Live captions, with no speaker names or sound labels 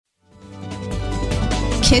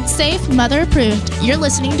Kids safe, mother approved. You're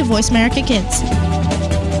listening to Voice America Kids.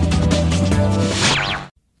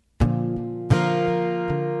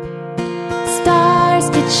 Stars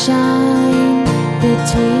could shine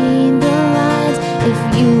between the lines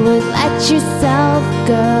if you would let yourself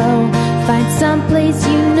go. Find someplace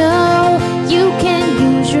you know you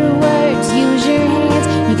can use your words, use your hands.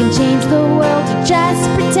 You can change the world, you just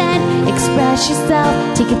pretend. Express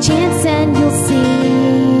yourself, take a chance and you'll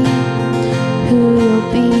see who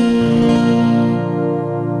you'll be.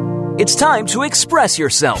 It's time to express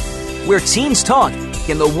yourself, where teens talk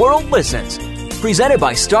and the world listens. Presented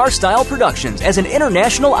by Star Style Productions as an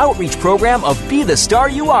international outreach program of Be the Star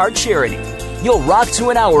You Are charity. You'll rock to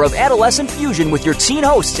an hour of adolescent fusion with your teen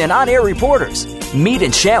hosts and on-air reporters. Meet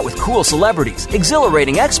and chat with cool celebrities,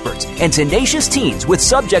 exhilarating experts, and tenacious teens with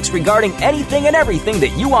subjects regarding anything and everything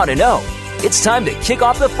that you want to know. It's time to kick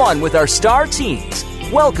off the fun with our star teens.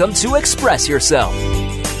 Welcome to Express Yourself.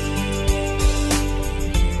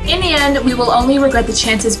 In the end, we will only regret the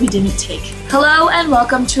chances we didn't take. Hello and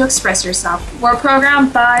welcome to Express Yourself. We're a program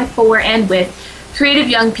by, for, and with creative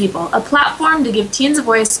young people, a platform to give teens a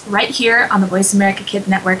voice right here on the Voice America Kids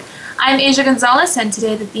Network. I'm Asia Gonzalez, and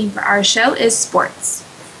today the theme for our show is sports.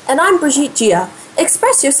 And I'm Brigitte Gia.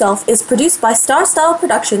 Express Yourself is produced by Star Style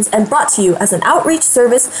Productions and brought to you as an outreach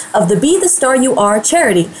service of the Be the Star You Are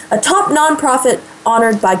charity, a top nonprofit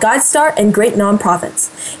honored by GuideStar and great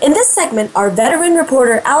nonprofits. In this segment, our veteran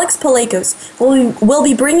reporter Alex Palekos will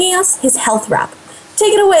be bringing us his health wrap.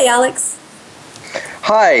 Take it away, Alex.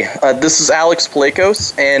 Hi, this is Alex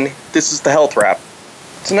Palekos, and this is the health wrap.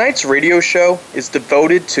 Tonight's radio show is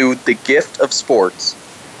devoted to the gift of sports.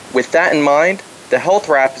 With that in mind, the health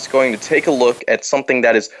wrap is going to take a look at something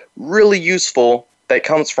that is really useful that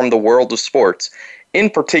comes from the world of sports. In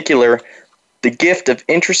particular, the gift of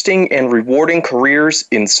interesting and rewarding careers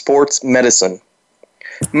in sports medicine.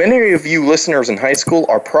 Many of you listeners in high school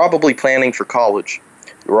are probably planning for college.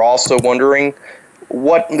 You're also wondering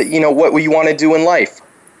what you want to do in life.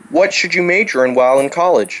 What should you major in while in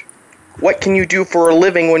college? What can you do for a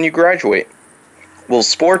living when you graduate? Well,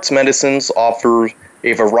 sports medicines offer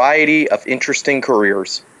a variety of interesting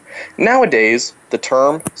careers. Nowadays, the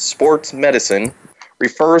term sports medicine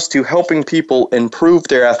refers to helping people improve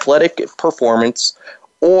their athletic performance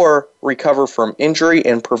or recover from injury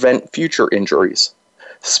and prevent future injuries.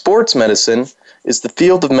 Sports medicine is the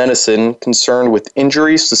field of medicine concerned with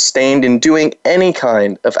injuries sustained in doing any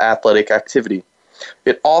kind of athletic activity.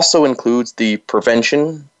 It also includes the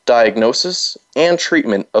prevention, diagnosis, and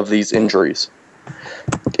treatment of these injuries.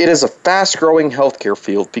 It is a fast-growing healthcare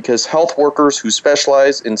field because health workers who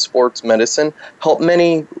specialize in sports medicine help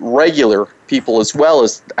many regular people as well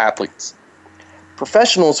as athletes.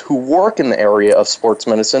 Professionals who work in the area of sports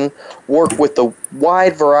medicine work with a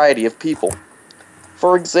wide variety of people.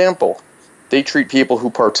 For example, they treat people who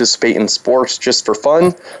participate in sports just for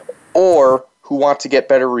fun or who want to get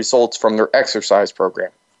better results from their exercise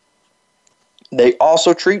program. They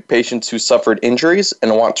also treat patients who suffered injuries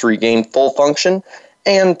and want to regain full function,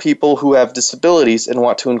 and people who have disabilities and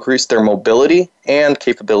want to increase their mobility and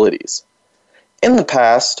capabilities. In the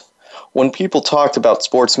past, when people talked about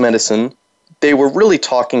sports medicine, they were really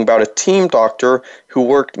talking about a team doctor who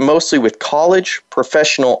worked mostly with college,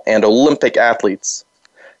 professional, and Olympic athletes.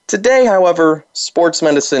 Today, however, sports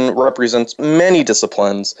medicine represents many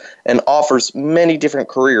disciplines and offers many different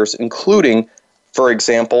careers, including, for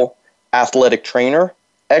example, athletic trainer,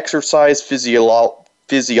 exercise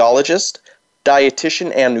physiologist,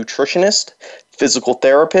 dietitian and nutritionist, physical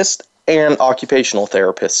therapist, and occupational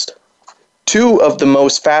therapist. Two of the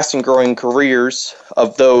most fast and growing careers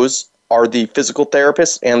of those are the physical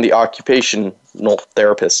therapist and the occupational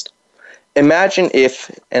therapist. Imagine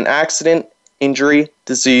if an accident, injury,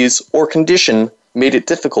 disease, or condition made it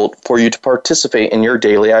difficult for you to participate in your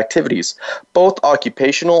daily activities. Both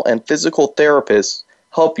occupational and physical therapists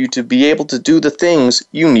help you to be able to do the things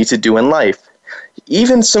you need to do in life.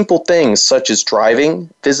 Even simple things such as driving,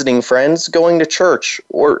 visiting friends, going to church,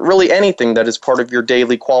 or really anything that is part of your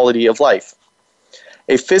daily quality of life.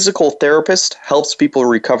 A physical therapist helps people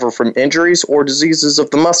recover from injuries or diseases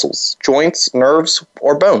of the muscles, joints, nerves,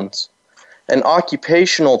 or bones. An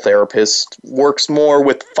occupational therapist works more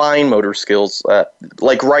with fine motor skills,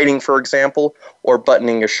 like writing, for example, or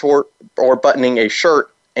buttoning a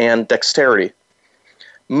shirt, and dexterity.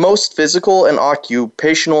 Most physical and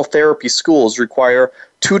occupational therapy schools require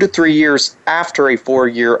 2 to 3 years after a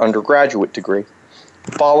 4-year undergraduate degree.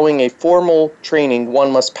 Following a formal training, one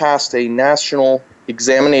must pass a national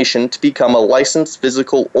examination to become a licensed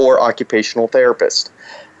physical or occupational therapist.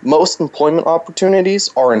 Most employment opportunities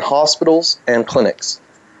are in hospitals and clinics.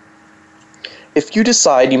 If you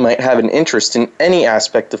decide you might have an interest in any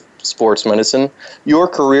aspect of sports medicine, your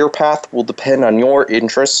career path will depend on your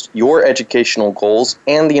interests, your educational goals,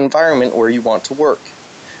 and the environment where you want to work.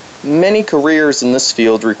 Many careers in this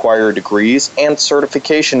field require degrees, and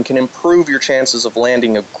certification can improve your chances of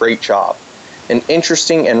landing a great job. An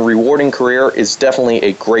interesting and rewarding career is definitely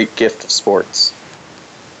a great gift of sports.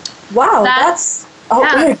 Wow, That's-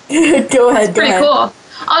 Oh, yeah. go ahead. Pretty cool.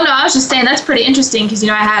 Oh no, I was just saying that's pretty interesting because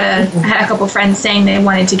I had a couple friends saying they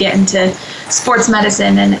wanted to get into sports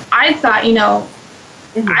medicine, and I thought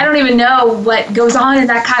I don't even know what goes on in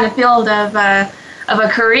that kind of field of a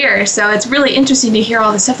career. So it's really interesting to hear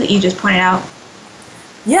all the stuff that you just pointed out.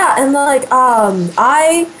 Yeah, and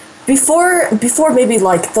I before maybe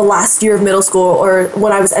like the last year of middle school or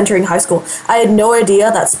when I was entering high school, I had no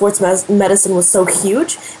idea that sports medicine was so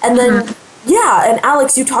huge. And then yeah, and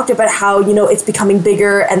Alex, you talked about how, it's becoming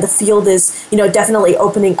bigger and the field is, definitely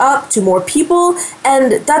opening up to more people.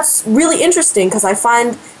 And that's really interesting because I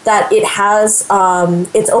find that it has,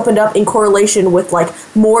 it's opened up in correlation with like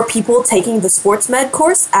more people taking the sports med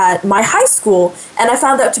course at my high school. And I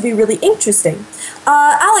found that to be really interesting.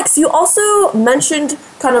 Alex, you also mentioned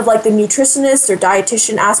kind of like the nutritionist or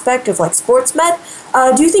dietitian aspect of like sports med.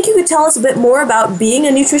 Do you think you could tell us a bit more about being a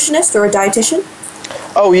nutritionist or a dietitian?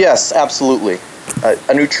 Oh yes, absolutely.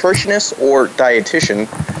 A nutritionist or dietitian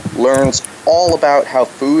learns all about how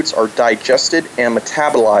foods are digested and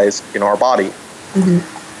metabolized in our body.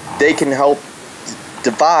 They can help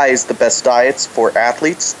devise the best diets for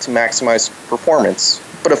athletes to maximize performance.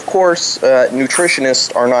 But of course,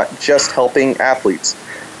 nutritionists are not just helping athletes.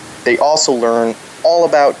 They also learn all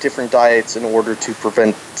about different diets in order to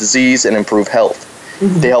prevent disease and improve health.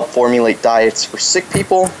 They help formulate diets for sick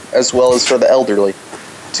people as well as for the elderly.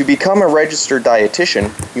 To become a registered dietitian,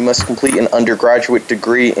 you must complete an undergraduate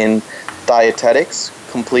degree in dietetics,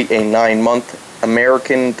 complete a 9-month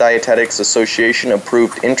American Dietetics Association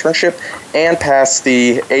approved internship, and pass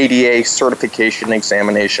the ADA certification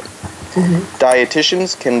examination.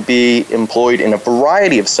 Dietitians can be employed in a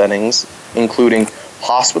variety of settings, including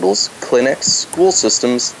hospitals, clinics, school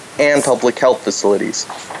systems, and public health facilities.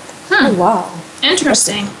 Oh, wow.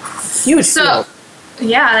 Interesting. Huge So, field.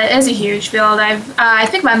 yeah, that is a huge field. I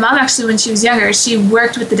think my mom actually, when she was younger, she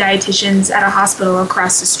worked with the dietitians at a hospital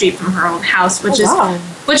across the street from her old house, which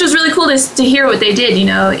was really cool to hear what they did.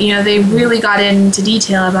 They really got into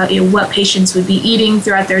detail about what patients would be eating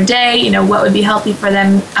throughout their day. What would be healthy for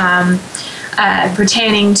them,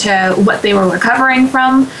 pertaining to what they were recovering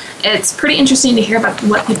from. It's pretty interesting to hear about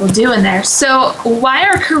what people do in there. So, why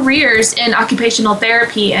are careers in occupational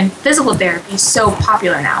therapy and physical therapy so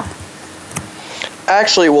popular now?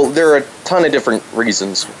 Actually, well, there are a ton of different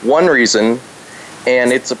reasons. One reason,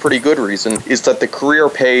 and it's a pretty good reason, is that the career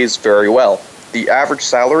pays very well. The average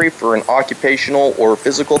salary for an occupational or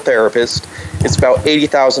physical therapist is about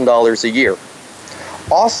 $80,000 a year.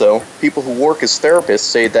 Also, people who work as therapists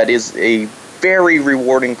say that is a very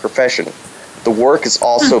rewarding profession. The work is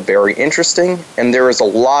also very interesting, and there is a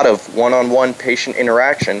lot of one-on-one patient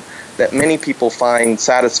interaction that many people find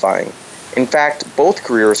satisfying. In fact, both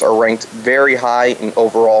careers are ranked very high in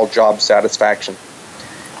overall job satisfaction.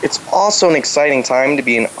 It's also an exciting time to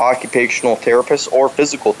be an occupational therapist or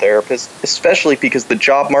physical therapist, especially because the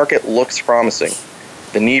job market looks promising.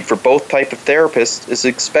 The need for both types of therapists is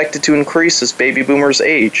expected to increase as baby boomers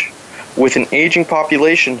age. With an aging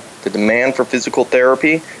population, the demand for physical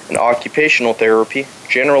therapy and occupational therapy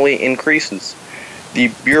generally increases. The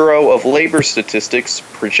Bureau of Labor Statistics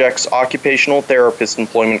projects occupational therapist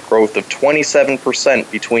employment growth of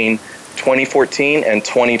 27% between 2014 and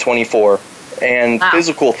 2024, and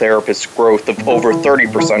physical therapist growth of over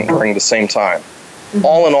 30% during the same time.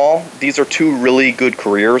 All in all, these are two really good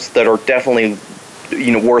careers that are definitely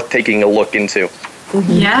worth taking a look into.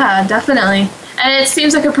 Yeah, definitely. And it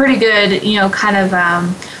seems like a pretty good, kind of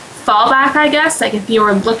fallback, I guess. Like if you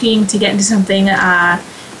were looking to get into something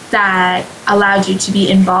that allowed you to be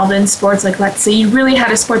involved in sports, like let's say you really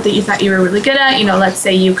had a sport that you thought you were really good at, let's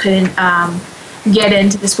say you couldn't get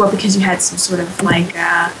into the sport because you had some sort of like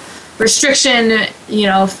restriction,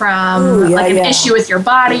 from an issue with your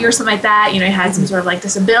body or something like that, you had some sort of like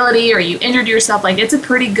disability or you injured yourself. Like it's a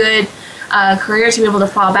pretty good career to be able to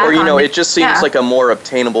fall back on. It just seems like a more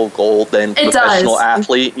obtainable goal than professional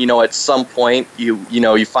athlete. At some point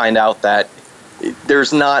you find out that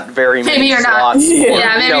there's not very many you're slots.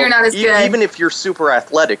 Not, maybe you're not as good. Even if you're super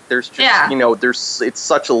athletic, there's just, it's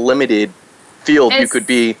such a limited field. You could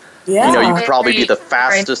be, you could probably be the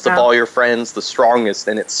fastest of all your friends, the strongest,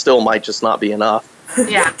 and it still might just not be enough.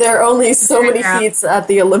 Yeah. There are only so many feats at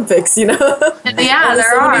the Olympics, Yeah,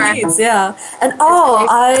 there are. Many feats, yeah.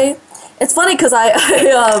 And It's funny because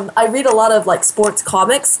I read a lot of like sports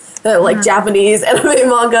comics, like Japanese anime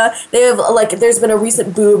manga. They have like there's been a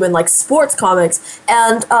recent boom in like sports comics,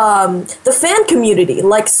 and the fan community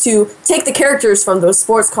likes to take the characters from those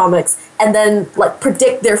sports comics and then like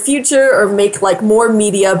predict their future or make like more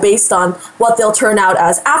media based on what they'll turn out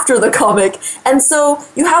as after the comic. And so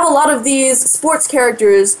you have a lot of these sports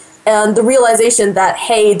characters and the realization that,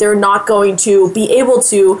 hey, they're not going to be able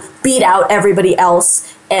to beat out everybody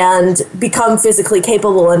else and become physically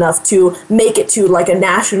capable enough to make it to like a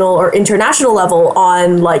national or international level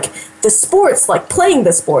on like the sports, like playing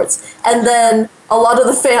the sports. And then a lot of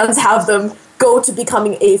the fans have them go to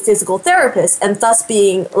becoming a physical therapist and thus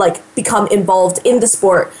become involved in the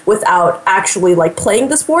sport without actually like playing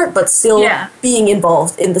the sport, but still being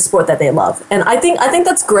involved in the sport that they love. And I think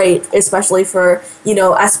that's great, especially for,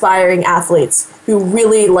 aspiring athletes who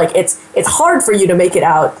really like it's hard for you to make it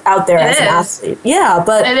out there as an athlete. Yeah,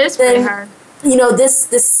 but it is pretty hard.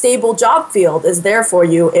 This stable job field is there for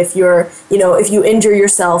you if you're, if you injure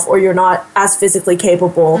yourself or you're not as physically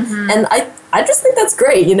capable. And I just think that's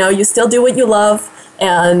great. You still do what you love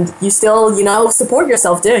and you still, support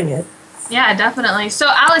yourself doing it. Yeah, definitely. So,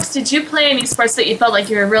 Alex, did you play any sports that you felt like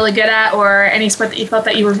you were really good at or any sport that you felt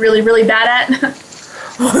that you were really, really bad at?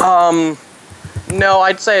 No,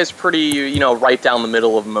 I'd say it's pretty, right down the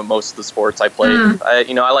middle of most of the sports I played.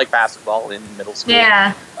 I like basketball in middle school.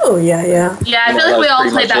 Yeah. Oh, yeah. Yeah, I feel like we all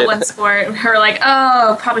played that one sport. We were like,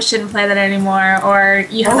 oh, probably shouldn't play that anymore. Or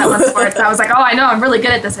you have that one sport that I was like, oh, I know, I'm really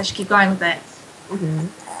good at this. I should keep going with it.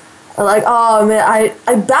 Like, oh, man,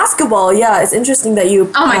 I basketball, yeah, it's interesting that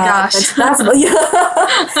you... Oh, my gosh. Basketball, yeah.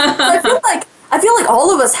 I feel like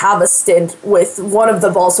all of us have a stint with one of the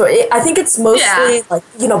balls. So I think it's mostly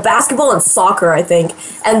basketball and soccer, I think.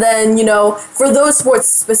 And then, for those sports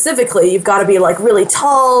specifically, you've got to be like really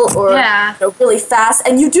tall or really fast.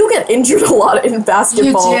 And you do get injured a lot in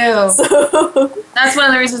basketball. You do. So. That's one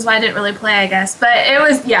of the reasons why I didn't really play, I guess. But it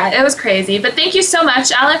was crazy. But thank you so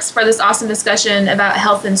much, Alex, for this awesome discussion about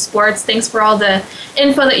health and sports. Thanks for all the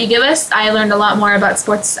info that you give us. I learned a lot more about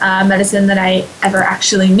sports medicine than I ever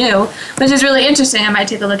actually knew, which is really interesting. I might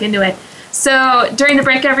take a look into it. So during the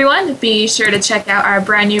break, everyone, be sure to check out our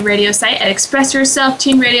brand new radio site at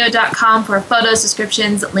expressyourselfteenradio.com for photos,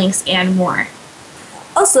 descriptions, links, and more.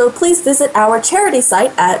 Also, please visit our charity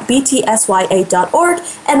site at btsya.org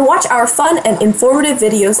and watch our fun and informative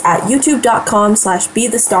videos at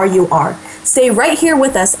youtube.com/BeTheStarYouAre. Stay right here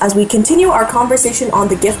with us as we continue our conversation on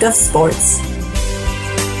the gift of sports.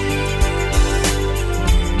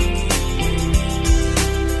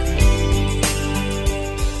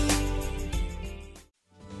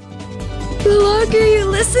 The longer you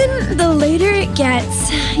listen, the later it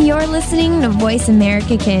gets. You're listening to Voice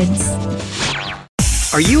America Kids.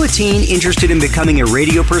 Are you a teen interested in becoming a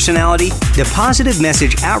radio personality? The Positive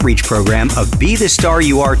Message Outreach Program of Be the Star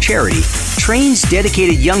You Are charity trains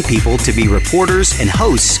dedicated young people to be reporters and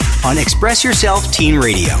hosts on Express Yourself Teen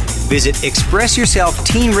Radio. Visit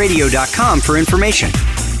expressyourselfteenradio.com for information.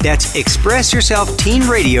 That's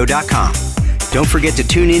expressyourselfteenradio.com. Don't forget to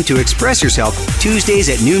tune in to Express Yourself Tuesdays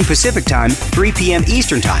at noon Pacific Time, 3 p.m.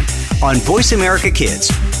 Eastern Time on Voice America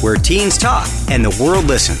Kids, where teens talk and the world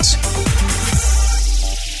listens.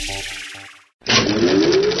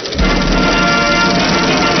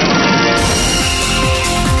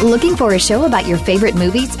 Looking for a show about your favorite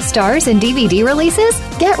movies, stars, and DVD releases?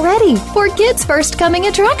 Get ready for Kids First Coming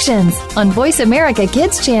Attractions on Voice America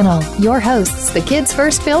Kids Channel. Your hosts, the Kids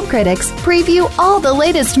First Film Critics, preview all the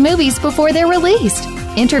latest movies before they're released,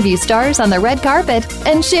 interview stars on the red carpet,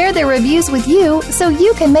 and share their reviews with you so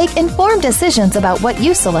you can make informed decisions about what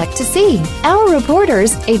you select to see. Our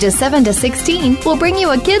reporters, ages 7 to 16, will bring you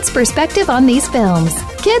a kid's perspective on these films.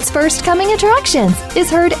 Kids First Coming Attractions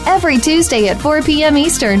is heard every Tuesday at 4 p.m.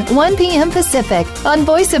 Eastern, 1 p.m. Pacific on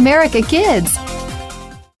Voice America Kids.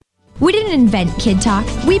 We didn't invent Kid Talk,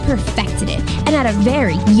 we perfected it, and at a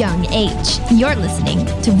very young age. You're listening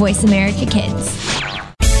to Voice America Kids.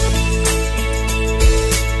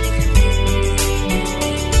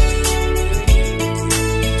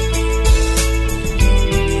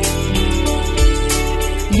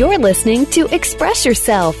 You're listening to Express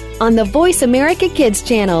Yourself on the Voice America Kids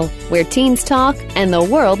channel, where teens talk and the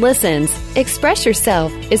world listens. Express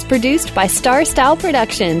Yourself is produced by Star Style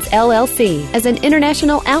Productions, LLC, as an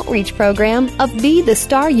international outreach program of Be the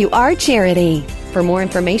Star You Are charity. For more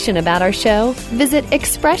information about our show, visit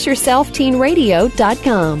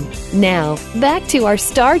expressyourselfteenradio.com. Now, back to our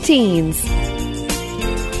Star Teens.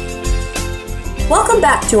 Welcome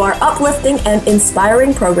back to our uplifting and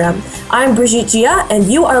inspiring program. I'm Brigitte Gia,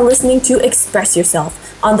 and you are listening to Express Yourself,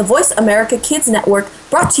 on the Voice America Kids Network,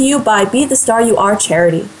 brought to you by Be the Star You Are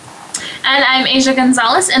charity. And I'm Asia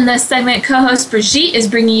Gonzalez, and this segment co-host Brigitte is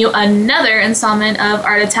bringing you another installment of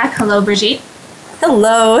Art Attack. Hello, Brigitte.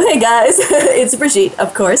 Hello, hey guys, it's Brigitte,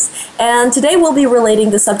 of course, and today we'll be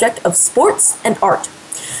relating the subject of sports and art.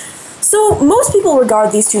 So most people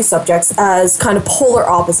regard these two subjects as kind of polar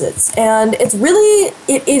opposites, and it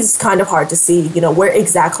is kind of hard to see, where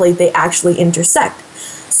exactly they actually intersect.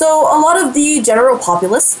 So a lot of the general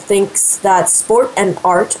populace thinks that sport and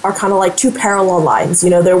art are kind of like two parallel lines.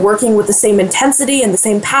 They're working with the same intensity and the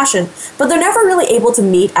same passion, but they're never really able to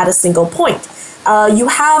meet at a single point. You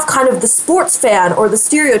have kind of the sports fan, or the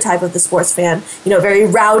stereotype of the sports fan, very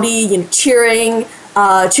rowdy, cheering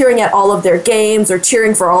at all of their games or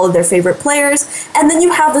cheering for all of their favorite players. And then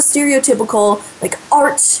you have the stereotypical like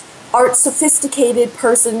art sophisticated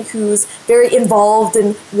person who's very involved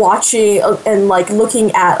in watching and like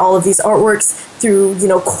looking at all of these artworks through,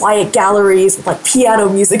 quiet galleries with like piano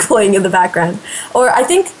music playing in the background. Or I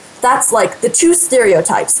think that's like the two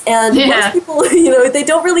stereotypes. And most people, they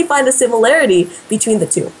don't really find a similarity between the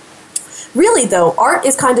two. Really, though, art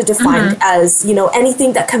is kind of defined as,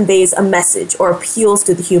 anything that conveys a message or appeals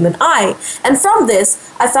to the human eye. And from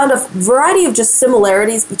this, I found a variety of just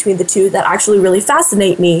similarities between the two that actually really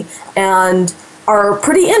fascinate me and are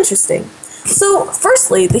pretty interesting. So,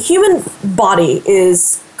 firstly, the human body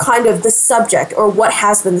is kind of the subject, or what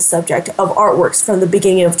has been the subject of artworks from the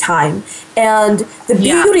beginning of time. And the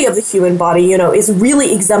beauty of the human body, is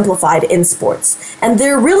really exemplified in sports. And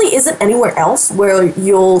there really isn't anywhere else where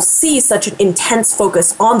you'll see such an intense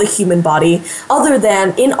focus on the human body other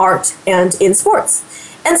than in art and in sports.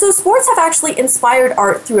 And so sports have actually inspired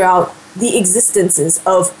art throughout the existences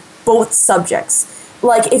of both subjects.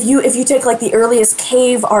 Like if you take like the earliest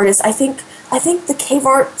cave artists, I think the cave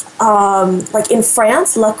art, like in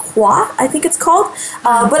France, La Croix, I think it's called.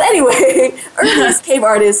 But anyway, earliest cave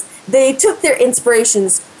artists, they took their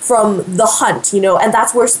inspirations from the hunt, and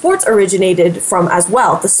that's where sports originated from as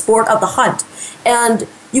well, the sport of the hunt. And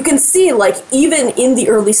you can see, like, even in the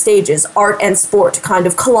early stages, art and sport kind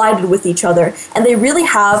of collided with each other, and they really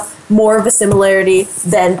have more of a similarity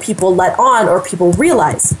than people let on or people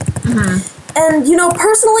realize. And,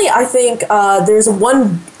 personally, I think there's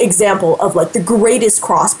one example of, like, the greatest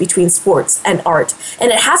cross between sports and art,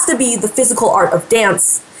 and it has to be the physical art of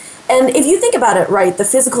dance. And if you think about it, right, the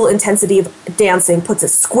physical intensity of dancing puts it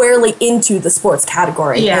squarely into the sports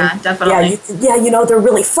category. Yeah, and definitely. They're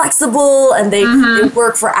really flexible, and they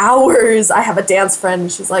work for hours. I have a dance friend,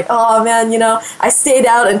 and she's like, oh, man, I stayed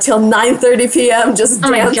out until 9:30 p.m. just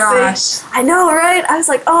dancing. Oh, my gosh. I know, right? I was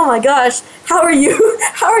like, oh, my gosh, how are you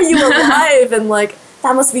alive? And, like,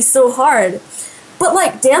 that must be so hard. But,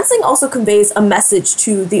 like, dancing also conveys a message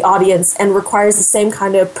to the audience and requires the same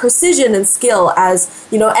kind of precision and skill as,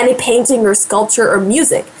 any painting or sculpture or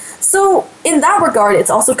music. So, in that regard,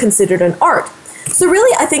 it's also considered an art. So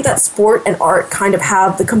really, I think that sport and art kind of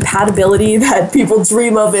have the compatibility that people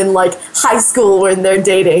dream of in, like, high school when they're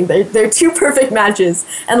dating. They're two perfect matches.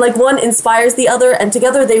 And, like, one inspires the other, and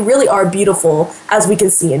together they really are beautiful, as we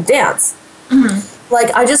can see in dance.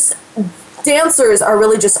 Like, dancers are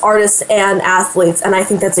really just artists and athletes, and I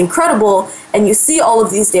think that's incredible. And you see all of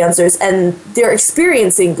these dancers, and they're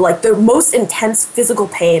experiencing like the most intense physical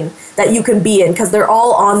pain that you can be in, because they're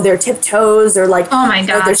all on their tiptoes, or like, oh my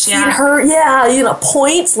gosh, their feet hurt,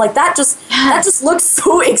 point like that. Just looks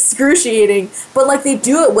so excruciating. But like they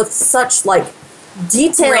do it with such like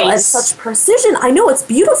detail and such precision. I know, it's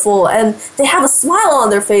beautiful, and they have a smile on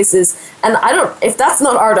their faces, and if that's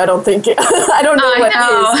not art, I don't think I don't know what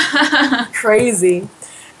is. Crazy.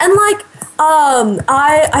 And like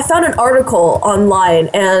I found an article online,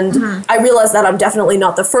 and I realized that I'm definitely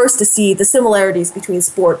not the first to see the similarities between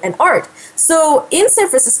sport and art. So in San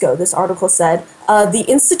Francisco, this article said, the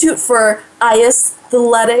Institute for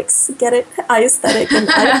Aesthetics, get it? Aesthetic and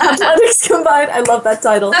athletics combined. I love that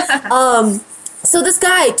title. So this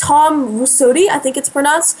guy, Tom Russotti, I think it's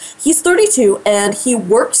pronounced, he's 32, and he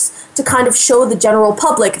works to kind of show the general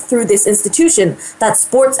public through this institution that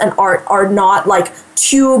sports and art are not like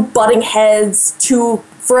two butting heads, two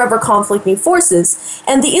forever conflicting forces.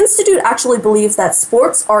 And the Institute actually believes that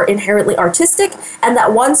sports are inherently artistic, and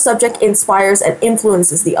that one subject inspires and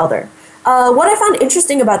influences the other. What I found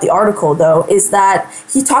interesting about the article, though, is that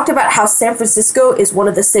he talked about how San Francisco is one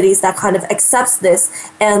of the cities that kind of accepts this,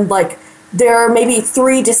 and like there are maybe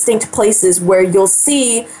 3 distinct places where you'll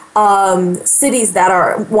see cities that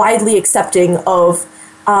are widely accepting of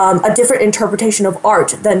a different interpretation of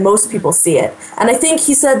art than most people see it. And I think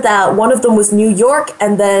he said that one of them was New York,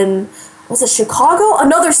 and then was it Chicago?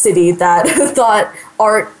 Another city that thought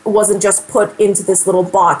art wasn't just put into this little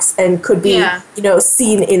box and could be,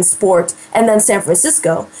 seen in sport, and then San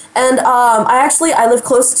Francisco. And I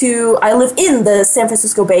live in the San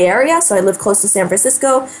Francisco Bay Area, so I live close to San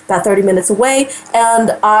Francisco, about 30 minutes away,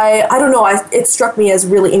 and I don't know, it struck me as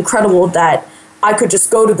really incredible that I could just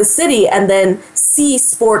go to the city and then see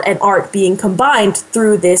sport and art being combined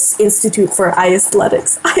through this Institute for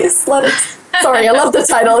Aesthetics. Aesthetics. Sorry, I love the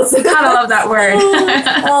title. I kind of love that word.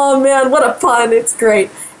 Oh man, what a pun. It's great.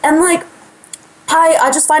 And like, I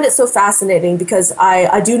just find it so fascinating because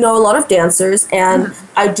I do know a lot of dancers, and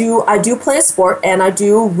I do play a sport, and I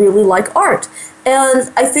do really like art.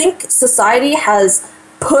 And I think society has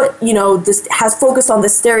has focused on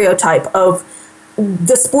this stereotype of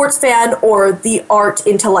the sports fan or the art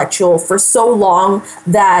intellectual for so long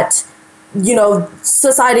that,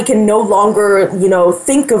 society can no longer,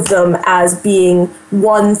 think of them as being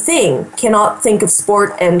one thing, cannot think of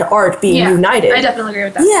sport and art being united. I definitely agree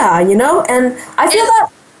with that. Yeah, and I feel that...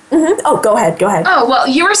 Mm-hmm. Oh, go ahead. Oh, well,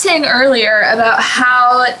 you were saying earlier about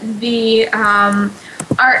how the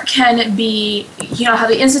art can be, how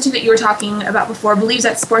the institute that you were talking about before believes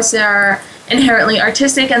that sports are inherently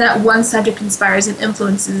artistic and that one subject inspires and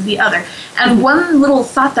influences the other. And one little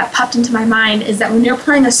thought that popped into my mind is that when you're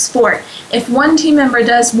playing a sport, if one team member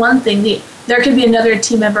does one thing, there could be another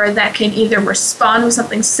team member that can either respond with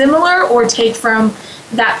something similar or take from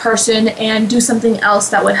that person and do something else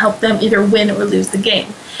that would help them either win or lose the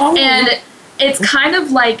game. Oh. And it's kind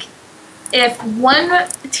of like if one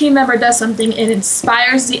team member does something, it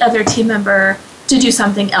inspires the other team member to do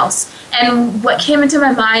something else. And what came into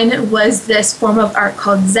my mind was this form of art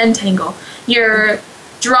called Zentangle. You're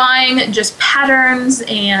drawing just patterns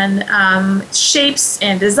and shapes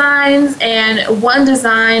and designs, and one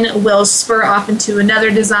design will spur off into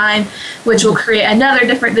another design, which will create another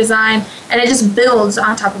different design, and it just builds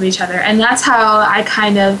on top of each other. And that's how I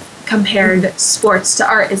kind of compared sports to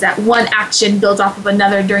art, is that one action builds off of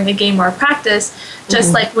another during a game or a practice,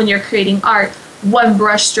 just like when you're creating art, one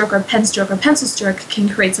brush stroke or pen stroke or pencil stroke can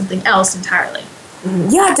create something else entirely.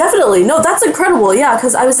 Yeah, definitely. No, that's incredible. Yeah,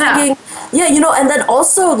 because I was thinking, and then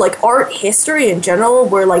also like art history in general,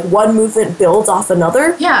 where like one movement builds off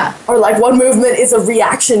another. Yeah. Or like one movement is a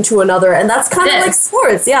reaction to another, and that's kind of like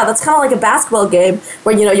sports. Yeah, that's kind of like a basketball game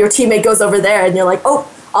where your teammate goes over there and you're like, oh,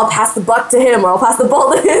 I'll pass the buck to him, or I'll pass the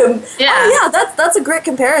ball to him. Yeah. Oh, yeah, that's a great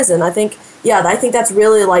comparison. I think that's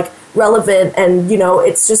really like relevant, and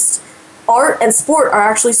it's just art and sport are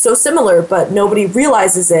actually so similar, but nobody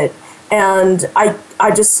realizes it. And I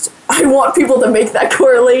want people to make that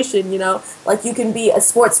correlation, like you can be a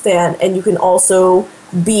sports fan and you can also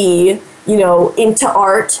be, into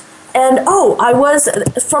art. And I was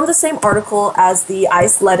from the same article as the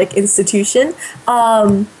Athletic Institution.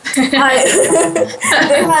 They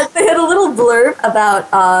had a little blurb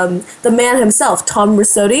about the man himself, Tom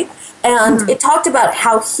Russotti, and it talked about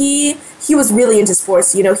how he was really into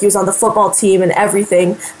sports. He was on the football team and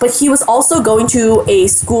everything, but he was also going to a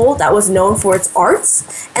school that was known for its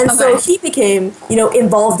arts, and so he became,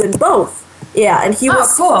 involved in both. Yeah, and he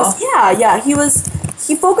was cool.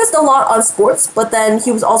 He focused a lot on sports, but then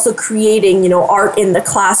he was also creating, art in the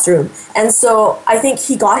classroom. And so I think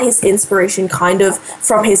he got his inspiration kind of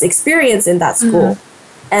from his experience in that school.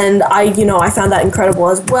 And I found that incredible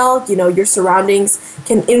as well. Your surroundings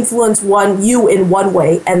can influence you in one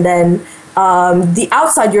way, and then the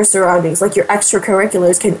outside your surroundings, like your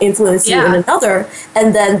extracurriculars, can influence you in another.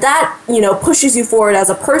 And then that, pushes you forward as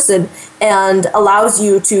a person and allows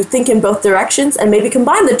you to think in both directions and maybe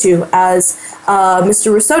combine the two, as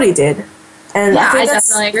Mr. Russotti did. And I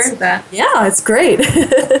definitely agree with that. Yeah, it's great.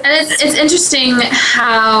 And it's interesting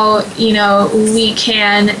how, we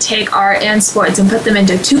can take art and sports and put them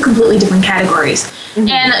into two completely different categories.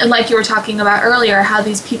 And like you were talking about earlier, how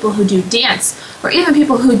these people who do dance, or even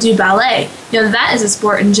people who do ballet, that is a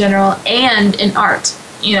sport in general and an art,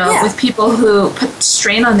 with people who put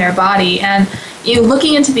strain on their body. And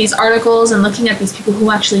looking into these articles and looking at these people who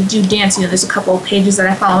actually do dance, there's a couple of pages that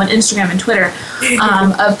I follow on Instagram and Twitter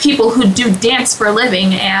of people who do dance for a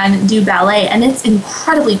living and do ballet, and it's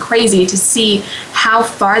incredibly crazy to see how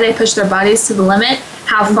far they push their bodies to the limit,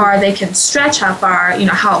 how far they can stretch, how far,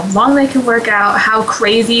 how long they can work out, how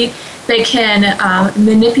crazy they can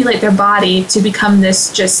manipulate their body to become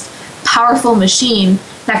this just powerful machine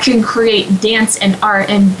that can create dance and art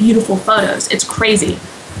and beautiful photos. It's crazy.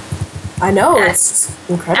 I know, it's just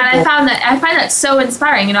incredible. And I find that so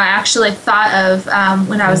inspiring. You know, I actually thought of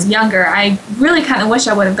when I was younger. I really kind of wish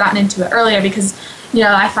I would have gotten into it earlier because, you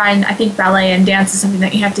know, I think ballet and dance is something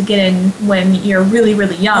that you have to get in when you're really,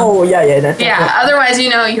 really young. Oh, yeah. Definitely. Yeah, otherwise,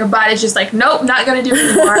 you know, your body's just like, nope, not going to do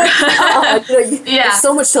it anymore. There's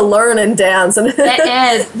so much to learn in dance.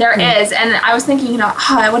 There is. And I was thinking, you know,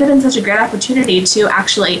 it would have been such a great opportunity to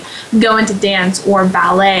actually go into dance or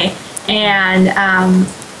ballet and,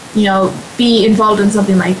 you know, be involved in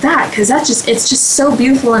something like that, because it's just so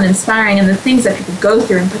beautiful and inspiring, and the things that people go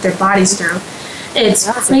through and put their bodies through. It's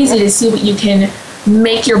crazy to see what you can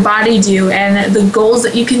make your body do and the goals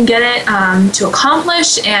that you can get it to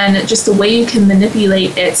accomplish, and just the way you can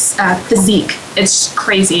manipulate its physique. It's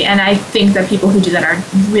crazy, and I think that people who do that are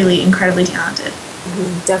really incredibly talented.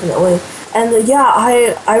 Definitely. And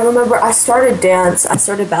I remember I started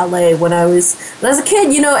ballet when I was a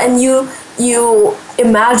kid, you know, and you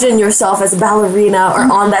imagine yourself as a ballerina or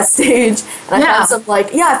on that stage. And I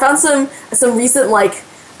found some recent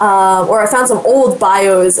I found some old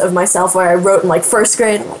bios of myself where I wrote in first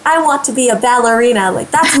grade, I want to be a ballerina.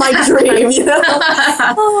 That's my dream, you know?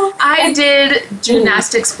 I did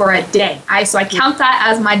gymnastics for a day. So I count that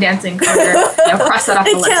as my dancing career. Cross that off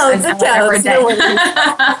the list. It counts.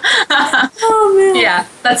 Oh, man. Yeah,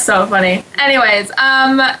 that's so funny. Anyways,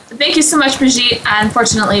 thank you so much, Brigitte.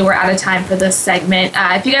 Unfortunately, we're out of time for this segment.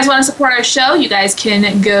 If you guys want to support our show, you guys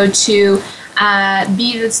can go to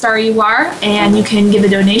Be the Star You Are, and you can give a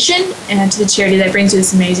donation to the charity that brings you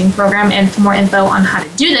this amazing program. And for more info on how to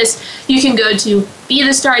do this, you can go to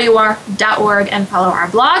BeTheStarYouAre.org and follow our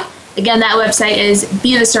blog. Again, that website is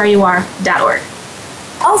BeTheStarYouAre.org.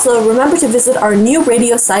 Also, remember to visit our new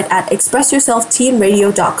radio site at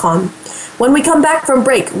ExpressYourselfTeenRadio.com. When we come back from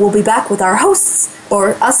break, we'll be back with our hosts,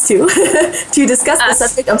 or us two, to discuss the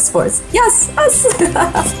subject of sports. Yes, us!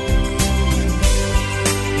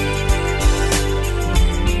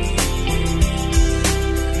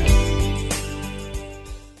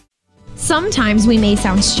 Sometimes we may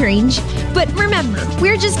sound strange, but remember,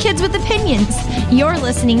 we're just kids with opinions. You're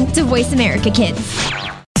listening to Voice America Kids.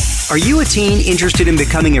 Are you a teen interested in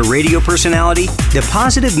becoming a radio personality? The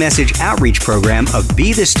Positive Message Outreach Program of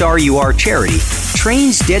Be the Star You Are charity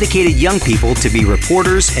trains dedicated young people to be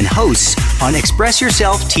reporters and hosts on Express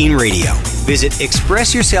Yourself Teen Radio. Visit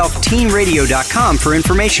ExpressYourselfTeenRadio.com for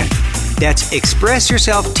information. That's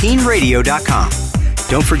ExpressYourselfTeenRadio.com.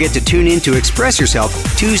 Don't forget to tune in to Express Yourself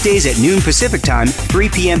Tuesdays at noon Pacific Time, 3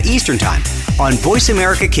 p.m. Eastern Time on Voice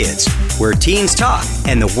America Kids, where teens talk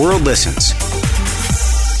and the world listens.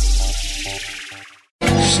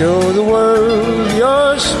 Show the world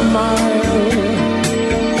your smile.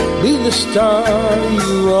 Be the star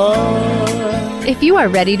you are. If you are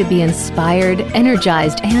ready to be inspired,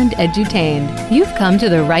 energized, and edutained, you've come to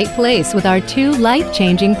the right place with our 2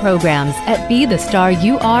 life-changing programs at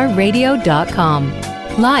BeTheStarYouAreRadio.com.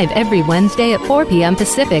 Live every Wednesday at 4 p.m.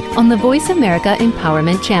 Pacific on the Voice America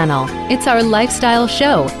Empowerment Channel. It's our lifestyle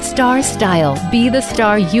show, Star Style, Be the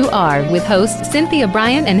Star You Are, with hosts Cynthia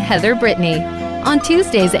Bryan and Heather Brittany. On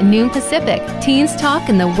Tuesdays at noon Pacific, teens talk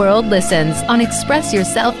and the world listens on Express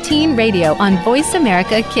Yourself Teen Radio on Voice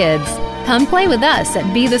America Kids. Come play with us at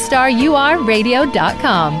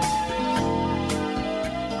BeTheStarYouAreRadio.com.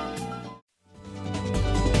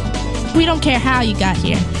 We don't care how you got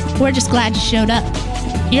here. We're just glad you showed up.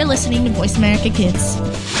 You're listening to Voice America Kids.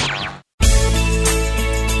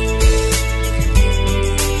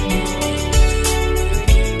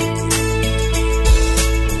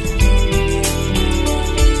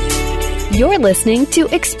 You're listening to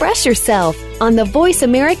Express Yourself on the Voice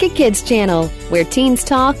America Kids channel, where teens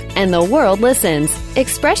talk and the world listens.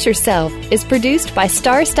 Express Yourself is produced by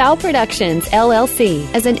Star Style Productions, LLC,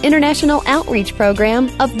 as an international outreach program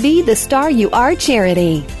of Be the Star You Are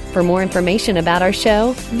charity. For more information about our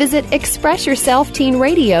show, visit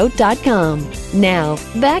ExpressYourselfTeenRadio.com. Now,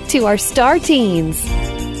 back to our Star Teens.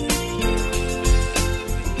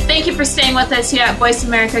 Thank you for staying with us here at Voice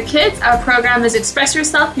America Kids. Our program is Express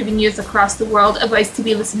Yourself, giving youth across the world a voice to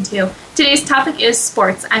be listened to. Today's topic is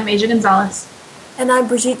sports. I'm Asia Gonzalez. And I'm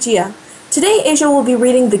Brigitte Gia. Today, Asia will be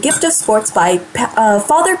reading The Gift of Sports by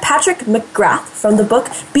Father Patrick McGrath from the book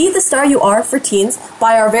Be the Star You Are for Teens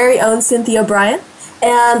by our very own Cynthia Bryan.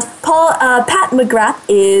 And Pat McGrath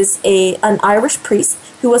is an Irish priest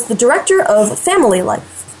who was the director of Family Life.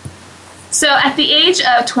 So at the age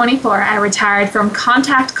of 24, I retired from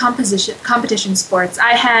contact competition sports.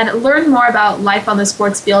 I had learned more about life on the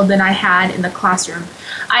sports field than I had in the classroom.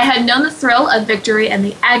 I had known the thrill of victory and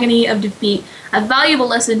the agony of defeat, a valuable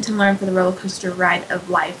lesson to learn for the roller coaster ride of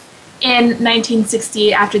life. In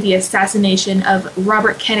 1968, after the assassination of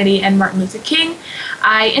Robert Kennedy and Martin Luther King,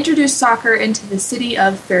 I introduced soccer into the city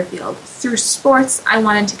of Fairfield. Through sports, I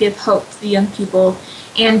wanted to give hope to the young people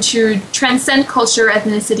and to transcend culture,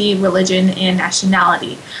 ethnicity, religion, and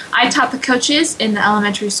nationality. I taught the coaches in the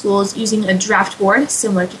elementary schools using a draft board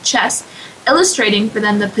similar to chess, illustrating for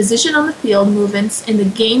them the position on the field, movements, and the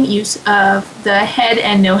game use of the head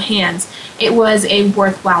and no hands. It was a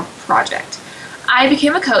worthwhile project. I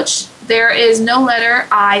became a coach. There is no letter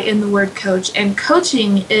I in the word coach, and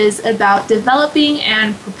coaching is about developing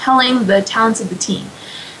and propelling the talents of the team.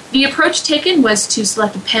 The approach taken was to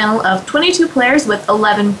select a panel of 22 players with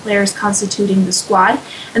 11 players constituting the squad,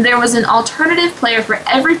 and there was an alternative player for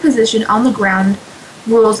every position on the ground.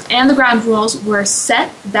 The ground rules were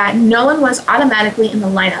set that no one was automatically in the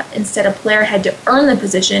lineup. Instead, a player had to earn the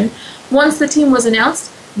position. Once the team was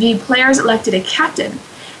announced, the players elected a captain.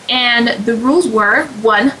 And the rules were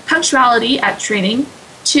 1. Punctuality at training,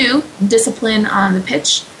 2. Discipline on the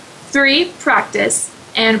pitch, 3. Practice,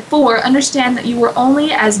 and 4. Understand that you were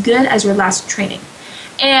only as good as your last training.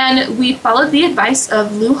 And we followed the advice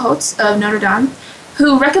of Lou Holtz of Notre Dame,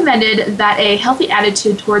 who recommended that a healthy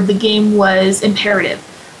attitude toward the game was imperative.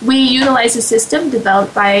 We utilized a system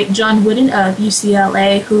developed by John Wooden of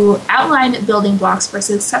UCLA, who outlined building blocks for a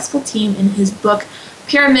successful team in his book,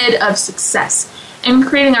 Pyramid of Success. In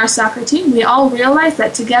creating our soccer team, we all realized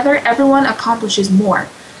that together everyone accomplishes more.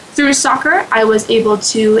 Through soccer, I was able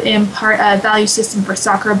to impart a value system for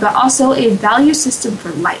soccer, but also a value system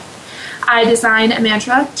for life. I designed a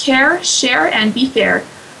mantra, care, share, and be fair.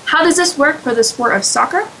 How does this work for the sport of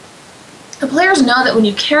soccer? The players know that when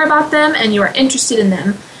you care about them and you are interested in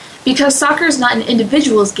them, because soccer is not an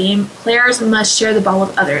individual's game, players must share the ball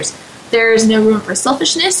with others. There is no room for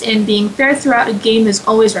selfishness, and being fair throughout a game is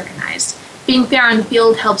always recognized. Being fair on the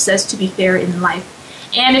field helps us to be fair in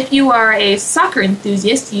life. And if you are a soccer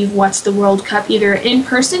enthusiast, you've watched the World Cup either in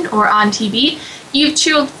person or on TV, you've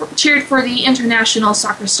cheered for the international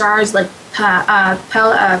soccer stars like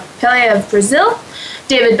Pelé of Brazil,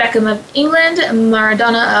 David Beckham of England,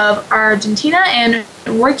 Maradona of Argentina, and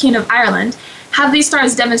Roy Keane of Ireland. Have these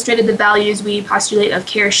stars demonstrated the values we postulate of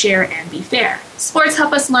care, share, and be fair? Sports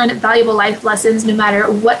help us learn valuable life lessons no matter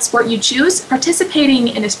what sport you choose. Participating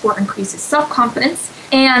in a sport increases self-confidence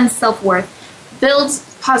and self-worth,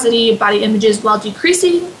 builds positive body images while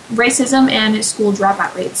decreasing racism and school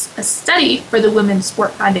dropout rates. A study for the Women's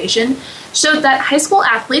Sport Foundation showed that high school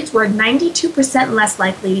athletes were 92% less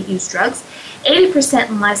likely to use drugs,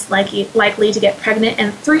 80% less likely to get pregnant,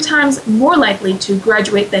 and 3 times more likely to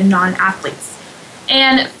graduate than non-athletes.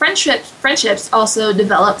 And friendships also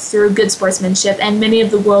develop through good sportsmanship, and many of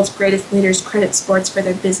the world's greatest leaders credit sports for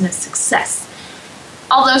their business success.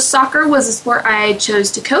 Although soccer was a sport I chose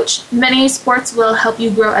to coach, many sports will help you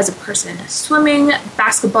grow as a person. Swimming,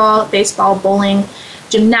 basketball, baseball, bowling,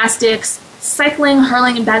 gymnastics, cycling,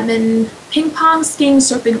 hurling, and badminton, ping pong, skiing,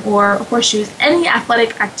 surfing, or horseshoes, any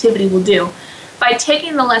athletic activity will do. By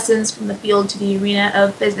taking the lessons from the field to the arena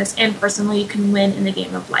of business and personal, you can win in the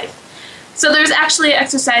game of life. So there's actually an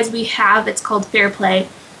exercise we have, it's called Fair Play.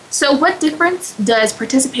 So what difference does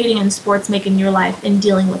participating in sports make in your life in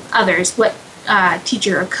dealing with others? What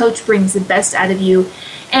teacher or coach brings the best out of you?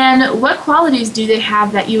 And what qualities do they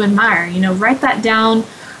have that you admire? Write that down.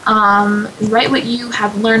 Write what you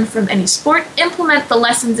have learned from any sport. Implement the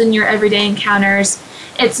lessons in your everyday encounters.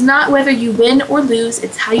 It's not whether you win or lose,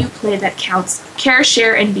 it's how you play that counts. Care,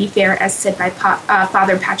 share, and be fair, as said by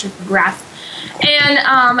Father Patrick McGrath.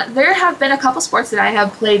 And there have been a couple sports that I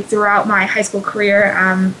have played throughout my high school career.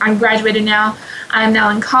 I'm graduated now. I'm now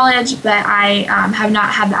in college, but I have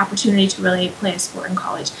not had the opportunity to really play a sport in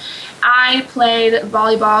college. I played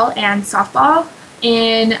volleyball and softball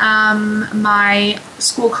in my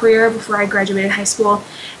school career before I graduated high school.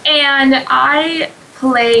 And I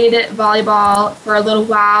played volleyball for a little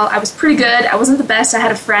while. I was pretty good. I wasn't the best. I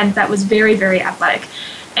had a friend that was very, very athletic.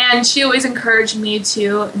 And she always encouraged me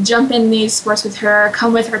to jump in these sports with her,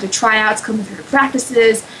 come with her to tryouts, come with her to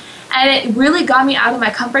practices. And it really got me out of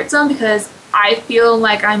my comfort zone because I feel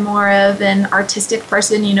like I'm more of an artistic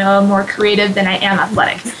person, more creative than I am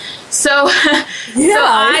athletic. So,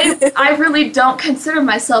 I really don't consider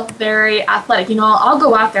myself very athletic. I'll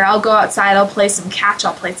go out there, I'll go outside, I'll play some catch,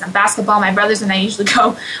 I'll play some basketball. My brothers and I usually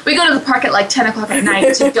go to the park at like 10 o'clock at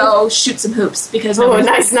night to go shoot some hoops because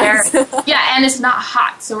nobody's there. Yeah, and it's not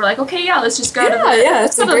hot. So we're like, okay, let's just go to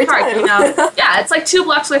the park, Yeah, it's like 2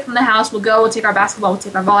 blocks away from the house. We'll go, we'll take our basketball, we'll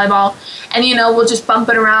take our volleyball, and, we'll just bump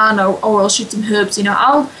it around or we'll shoot some hoops.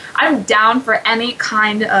 I I'm down for any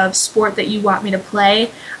kind of sport that you want me to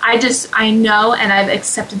play. I know and I've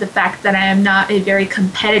accepted the fact that I am not a very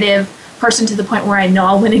competitive person to the point where I know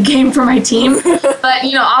I'll win a game for my team. But,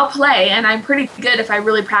 I'll play, and I'm pretty good if I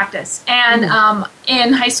really practice. And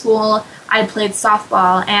in high school, I played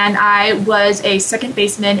softball, and I was a second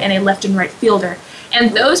baseman and a left and right fielder.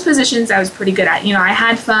 And those positions I was pretty good at. I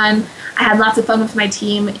had fun. I had lots of fun with my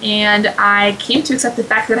team, and I came to accept the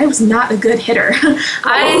fact that I was not a good hitter.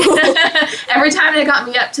 Every time they got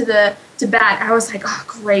me up to bat, I was like, oh,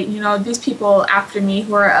 great. These people after me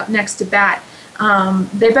who are up next to bat,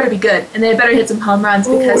 they better be good, and they better hit some home runs,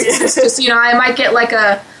 because it's just I might get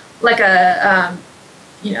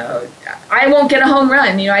I won't get a home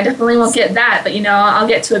run. I definitely won't get that, but I'll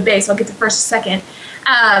get to a base. I'll get to first or second.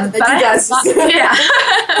 But you guys follow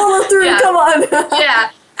through. Yeah. Come on.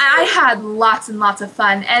 Yeah, I had lots and lots of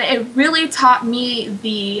fun, and it really taught me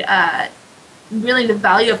the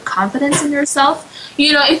value of confidence in yourself.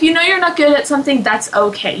 If you're not good at something, that's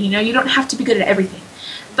okay. You don't have to be good at everything.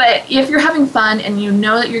 But if you're having fun and you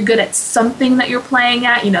know that you're good at something that you're playing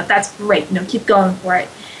at, that's great. Keep going for it.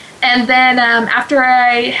 And then after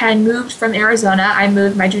I had moved from Arizona, I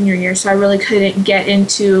moved my junior year, so I really couldn't get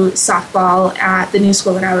into softball at the new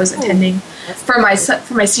school that I was attending for my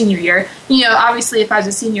senior year. Obviously, if I was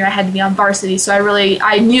a senior, I had to be on varsity, so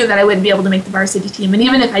I knew that I wouldn't be able to make the varsity team. And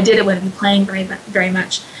even if I did, I wouldn't be playing very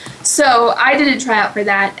much. So I didn't try out for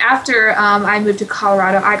that. After I moved to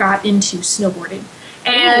Colorado, I got into snowboarding.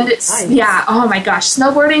 And nice. Yeah, oh my gosh,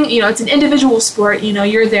 snowboarding, it's an individual sport,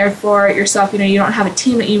 you're there for yourself, you don't have a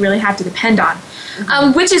team that you really have to depend on,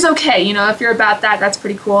 which is okay, if you're about that, that's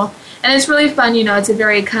pretty cool. And it's really fun, it's a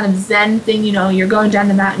very kind of zen thing, you're going down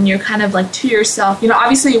the mountain, you're kind of like to yourself,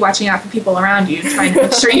 obviously you're watching out for people around you, trying to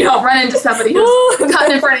make sure you don't run into somebody who's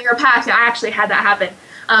cutting in front of your path. I actually had that happen.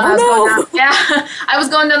 I was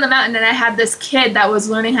going down the mountain, and I had this kid that was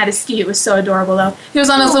learning how to ski. It was so adorable, though. He was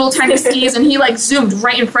on his little tiny skis, and he zoomed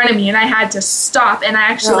right in front of me, and I had to stop. And I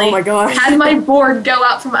actually had my board go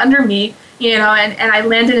out from under me, and I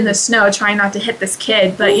landed in the snow, trying not to hit this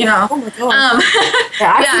kid. But oh my gosh.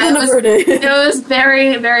 It was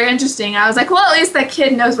very, very interesting. I was like, well, at least that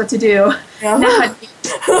kid knows what to do. Yeah.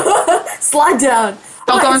 Slide down.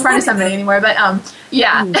 Don't go in front of somebody anymore, but lesson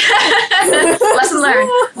learned.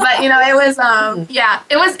 But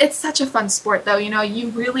it's such a fun sport, though. You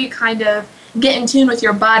really kind of get in tune with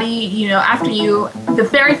your body. The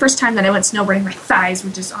very first time that I went snowboarding, my thighs were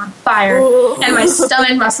just on fire, and my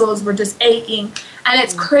stomach muscles were just aching. And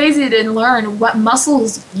it's crazy to learn what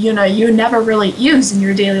muscles you never really use in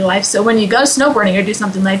your daily life. So when you go snowboarding or do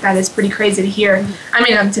something like that, it's pretty crazy to hear.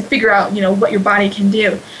 To figure out what your body can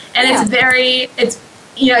do, and it's a very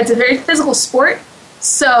physical sport.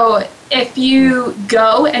 So if you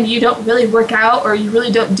go and you don't really work out, or you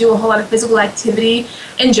really don't do a whole lot of physical activity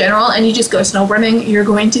in general, and you just go snowboarding, you're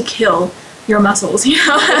going to kill your muscles.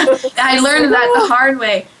 I learned that the hard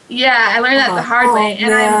way. Yeah, I learned that the hard way,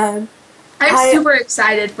 and I'm super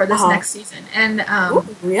excited for this next season. And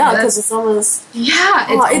because it's almost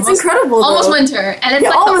it's incredible. Almost winter, and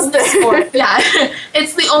it's almost the only sport. Yeah,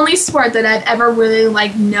 it's the only sport that I've ever really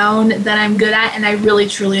known that I'm good at, and I really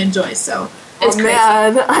truly enjoy. So it's crazy.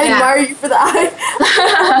 Man, I admire you for that.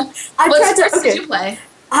 What sports did you play?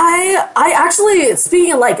 I actually,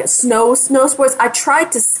 speaking of snow sports, I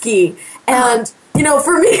tried to ski, and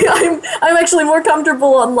for me, I'm actually more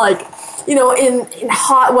comfortable on in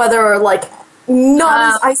hot weather, or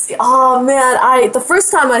not as icy. Oh man, the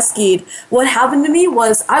first time I skied, what happened to me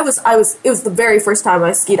was it was the very first time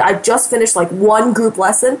I skied. I just finished one group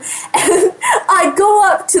lesson, and I go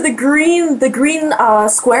up to the green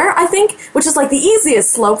square, I think, which is the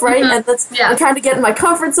easiest slope, right? And I'm trying to get in my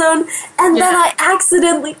comfort zone, and then I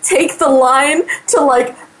accidentally take the line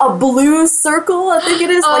to a blue circle, I think it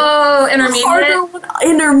is. Intermediate.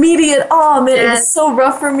 Intermediate. Oh man, it was so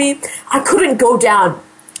rough for me. I couldn't go down.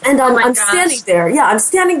 And I'm standing there. Yeah, I'm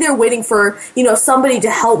standing there waiting for, somebody to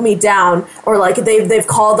help me down, or they've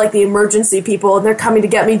called the emergency people, and they're coming to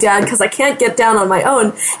get me down because I can't get down on my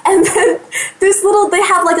own. And then they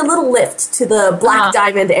have a little lift to the Black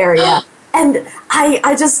Diamond area. And I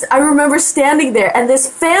remember standing there, and this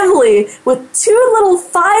family with 2 little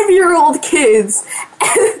 5-year-old kids,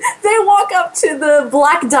 and they walk up to the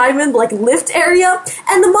Black Diamond, lift area,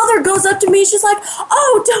 and the mother goes up to me, she's like,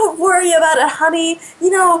 oh, don't worry about it, honey,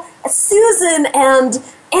 Susan and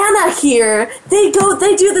Anna here, they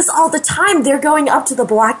do this all the time. They're going up to the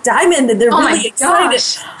Black Diamond and they're really excited.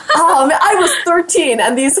 I was 13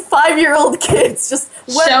 and these 5-year-old kids just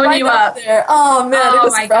went showing right you up there. Oh man, it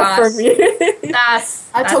was rough for me.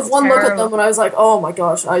 I took one look at them and I was like, oh my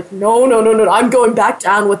gosh, no, I'm going back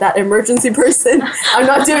down with that emergency person. I'm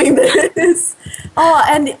not doing this.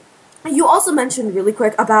 And you also mentioned really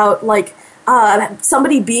quick about like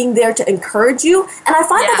somebody being there to encourage you, and I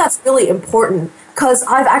find that that's really important because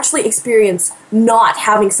I've actually experienced not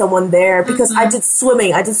having someone there because I did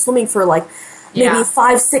swimming for like maybe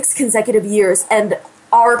 5-6 consecutive years, and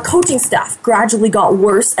our coaching staff gradually got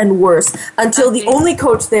worse and worse until the only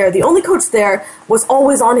coach there was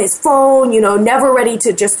always on his phone, never ready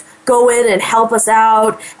to just go in and help us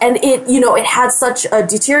out. And it had such a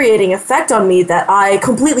deteriorating effect on me that I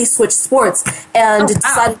completely switched sports and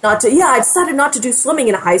decided not to do swimming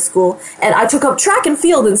in high school. And I took up track and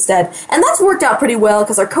field instead. And that's worked out pretty well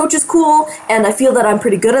because our coach is cool and I feel that I'm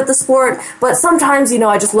pretty good at the sport. But sometimes,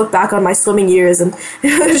 I just look back on my swimming years and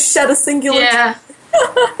shed a singular tear.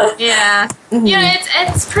 Yeah.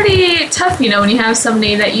 It's pretty tough, when you have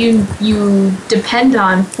somebody that you depend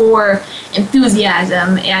on for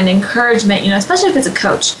enthusiasm and encouragement, especially if it's a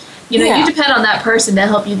coach. You depend on that person to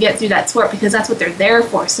help you get through that sport because that's what they're there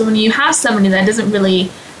for. So when you have somebody that doesn't really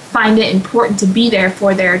find it important to be there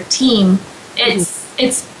for their team,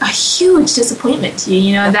 it's a huge disappointment to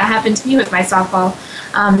you. That happened to me with my softball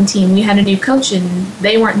team. We had a new coach and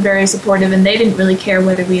they weren't very supportive and they didn't really care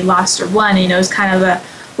whether we lost or won. It was kind of a,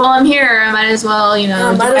 well, I'm here, I might as well, do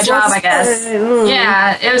my job, I guess.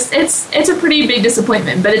 Yeah, it's a pretty big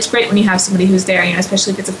disappointment, but it's great when you have somebody who's there,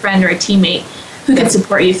 especially if it's a friend or a teammate who can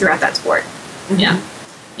support you throughout that sport.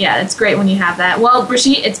 Yeah, it's great when you have that. Well,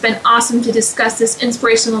 Brigitte, it's been awesome to discuss this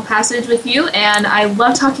inspirational passage with you, and I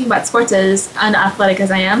love talking about sports as unathletic as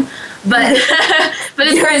I am, but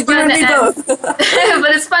it's very fun.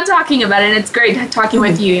 But it's fun talking about it, and it's great talking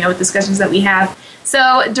with you, with discussions that we have.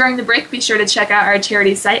 So during the break, be sure to check out our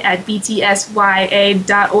charity site at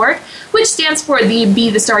btsya.org, which stands for the Be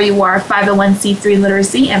the Star You Are 501c3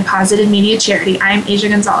 Literacy and Positive Media Charity. I'm Asia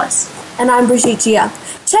Gonzalez. And I'm Brigitte Gia.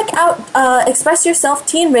 Check out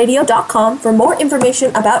ExpressYourselfTeenRadio.com for more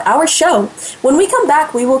information about our show. When we come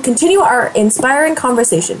back, we will continue our inspiring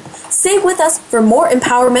conversation. Stay with us for more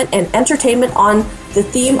empowerment and entertainment on the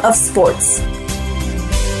theme of sports.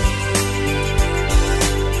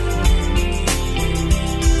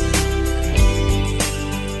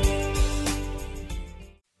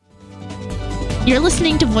 You're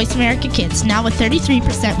listening to Voice America Kids, now with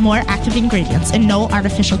 33% more active ingredients and no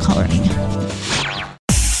artificial coloring.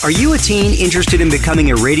 Are you a teen interested in becoming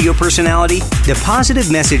a radio personality? The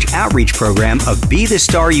Positive Message Outreach Program of Be the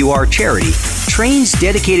Star You Are charity trains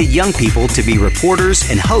dedicated young people to be reporters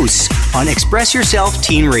and hosts on Express Yourself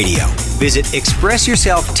Teen Radio. Visit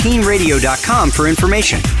ExpressYourselfTeenRadio.com for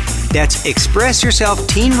information. That's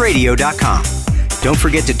ExpressYourselfTeenRadio.com. Don't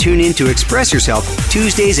forget to tune in to Express Yourself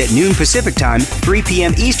Tuesdays at noon Pacific Time, 3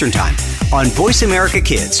 p.m. Eastern Time on Voice America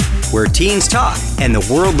Kids, where teens talk and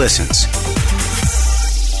the world listens.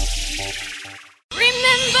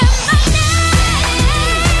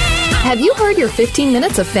 Have you heard your 15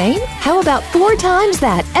 minutes of fame? How about 4 times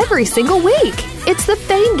that every single week? It's the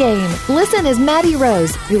Fame Game. Listen as Maddie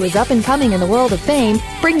Rose, who is up and coming in the world of fame,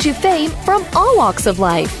 brings you fame from all walks of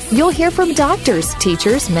life. You'll hear from doctors,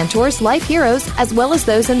 teachers, mentors, life heroes, as well as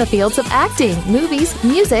those in the fields of acting, movies,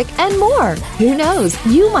 music, and more. Who knows?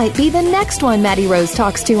 You might be the next one Maddie Rose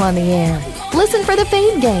talks to on the air. Listen for the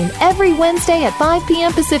Fame Game every Wednesday at 5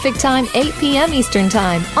 p.m. Pacific Time, 8 p.m. Eastern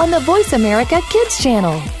Time on the Voice America Kids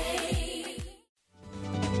channel.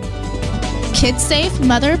 Kids safe,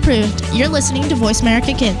 mother approved. You're listening to Voice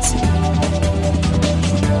America Kids.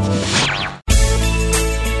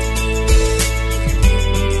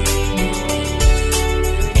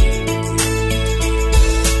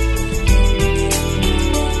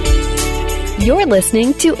 You're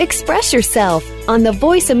listening to Express Yourself on the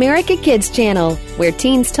Voice America Kids channel, where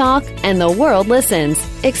teens talk and the world listens.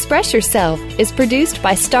 Express Yourself is produced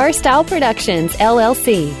by Star Style Productions,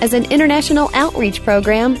 LLC, as an international outreach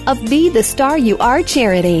program of Be the Star You Are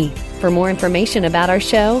charity. For more information about our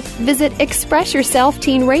show, visit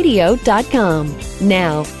ExpressYourselfTeenRadio.com.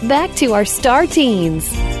 Now, back to our star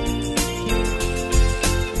teens.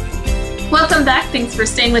 Welcome back. Thanks for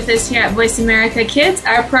staying with us here at Voice America Kids.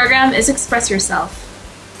 Our program is Express Yourself.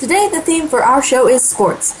 Today, the theme for our show is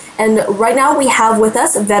sports. And right now we have with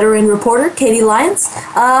us veteran reporter Katie Lyons.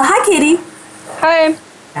 Hi, Katie. Hi.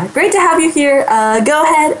 Great to have you here. Go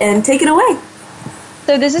ahead and take it away.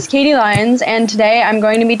 So this is Katie Lyons, and today I'm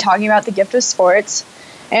going to be talking about the gift of sports.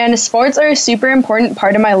 And sports are a super important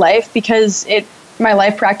part of my life because my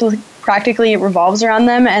life practically revolves around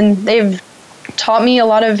them, and they've taught me a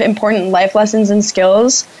lot of important life lessons and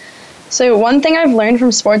skills. So one thing I've learned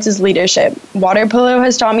from sports is leadership. Water polo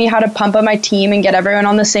has taught me how to pump up my team and get everyone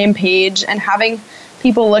on the same page, and having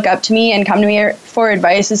people look up to me and come to me for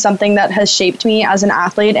advice is something that has shaped me as an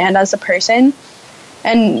athlete and as a person.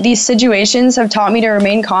 And these situations have taught me to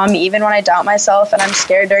remain calm even when I doubt myself and I'm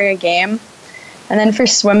scared during a game. And then for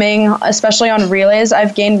swimming, especially on relays,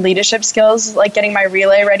 I've gained leadership skills like getting my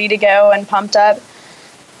relay ready to go and pumped up.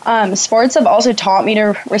 Sports have also taught me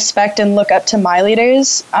to respect and look up to my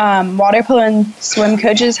leaders. Water polo and swim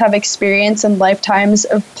coaches have experience and lifetimes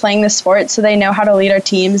of playing the sport, so they know how to lead our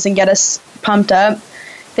teams and get us pumped up.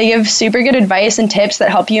 They give super good advice and tips that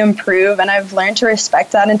help you improve, and I've learned to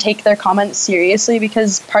respect that and take their comments seriously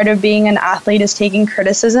because part of being an athlete is taking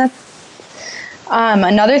criticism.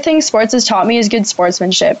 Another thing sports has taught me is good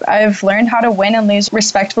sportsmanship. I've learned how to win and lose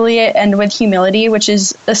respectfully and with humility, which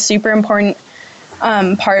is a super important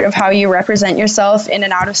part of how you represent yourself in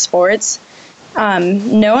and out of sports.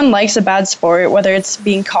 No one likes a bad sport, whether it's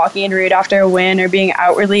being cocky and rude after a win or being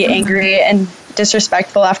outwardly angry and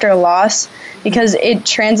disrespectful after a loss, because it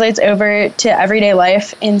translates over to everyday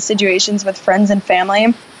life in situations with friends and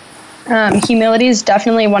family. Humility is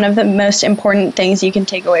definitely one of the most important things you can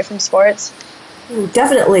take away from sports.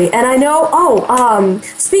 Definitely. And I know,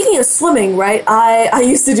 speaking of swimming, right, I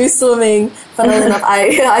used to do swimming, funnily enough.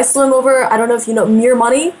 I swim over, I don't know if you know, Mere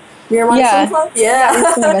Money Swim Club?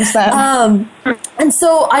 Yeah. And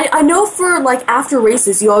so I know for, like, after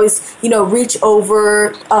races, you always, reach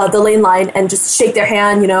over the lane line and just shake their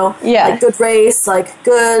hand, Yeah. Like, good race, like,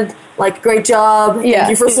 good, like, great job. Yeah. Thank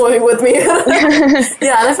you for swimming with me.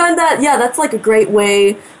 Yeah, and I find that, that's, like, a great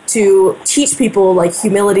way to teach people, like,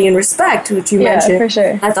 humility and respect, which you mentioned. Yeah, for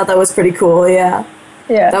sure. I thought that was pretty cool, yeah.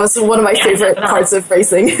 Yeah. That was one of my favorite parts of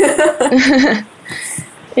racing.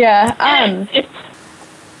 Yeah.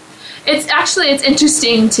 It's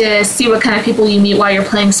interesting to see what kind of people you meet while you're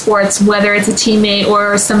playing sports, whether it's a teammate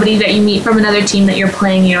or somebody that you meet from another team that you're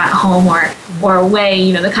playing, at home or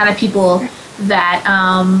away, the kind of people that,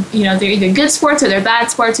 they're either good sports or they're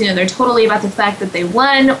bad sports, they're totally about the fact that they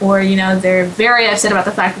won or, they're very upset about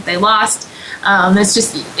the fact that they lost.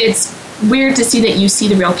 It's weird to see that you see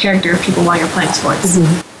the real character of people while you're playing sports.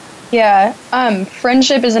 Mm-hmm. Yeah,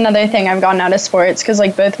 friendship is another thing I've gotten out of sports because,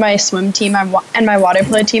 like, both my swim team and my water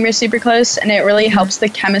polo team are super close, and it really helps the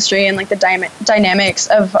chemistry and, like, the dynamics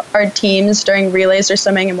of our teams during relays or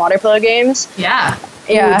swimming and water polo games. Yeah.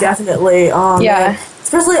 Yeah. Ooh, definitely. Yeah. Man.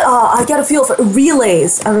 Especially, I get a feel for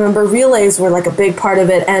relays. I remember relays were, like, a big part of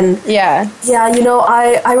it, and yeah,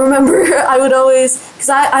 I remember I would always, because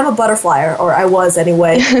I'm a butterflyer, or I was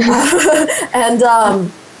anyway, and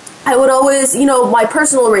I would always, my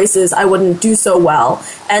personal races, I wouldn't do so well.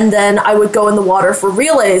 And then I would go in the water for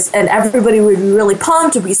relays, and everybody would be really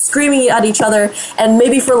pumped, would be screaming at each other. And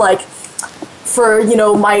maybe for my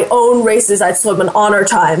own races, I'd swim an honor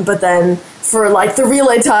time. But then for, like, the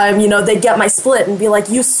relay time, they'd get my split and be like,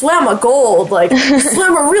 you swam a gold. Like, you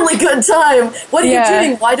swam a really good time. What are you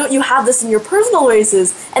doing? Why don't you have this in your personal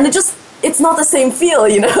races? And it's not the same feel,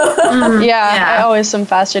 Mm-hmm. Yeah, I always swim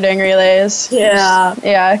faster during relays. Yeah.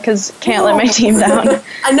 Yeah, because can't let my team down.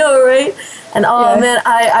 I know, right? And man,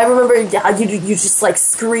 I remember, you just, like,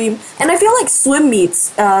 scream. And I feel like swim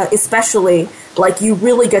meets, especially, like, you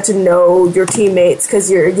really get to know your teammates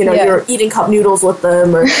because you're eating cup noodles with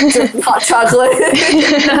them or drinking hot chocolate.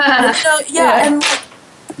 And like,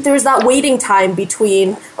 there's that waiting time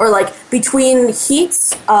between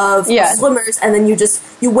heats of swimmers, and then you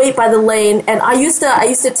wait by the lane. And I used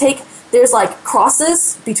to take, there's, like,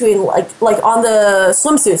 crosses between, like on the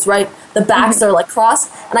swimsuits, right? The backs are, like, crossed,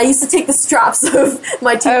 and I used to take the straps of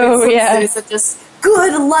my teammates' swimsuits and just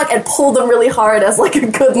good luck and pull them really hard as, like, a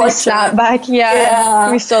good luck snap back.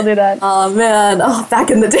 Yeah, we still do that. Oh man,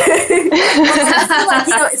 back in the day. I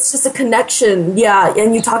feel like, it's just a connection. Yeah,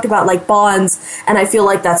 and you talked about, like, bonds, and I feel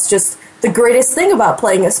like that's just the greatest thing about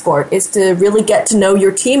playing a sport is to really get to know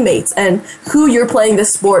your teammates and who you're playing the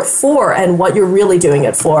sport for and what you're really doing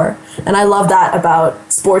it for. And I love that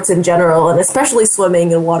about sports in general, and especially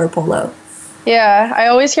swimming and water polo. Yeah, I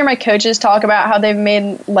always hear my coaches talk about how they've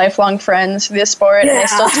made lifelong friends through this sport, and they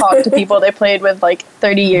still talk to people they played with, like,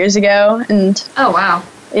 30 years ago. And oh, wow.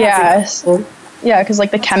 Yeah. Yeah, because,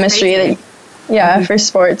 like, the chemistry for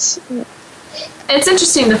sports. It's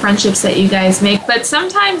interesting, the friendships that you guys make, but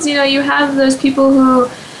sometimes, you have those people who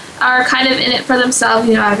are kind of in it for themselves.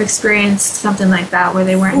 You know, I've experienced something like that where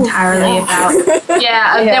they weren't entirely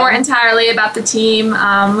they weren't entirely about the team.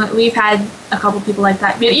 We've had a couple people like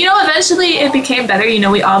that. You know, eventually it became better. You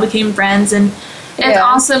know, we all became friends, and it's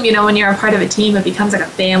awesome. You know, when you're a part of a team, it becomes like a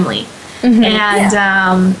family.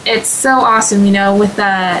 And it's so awesome, you know, with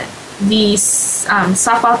the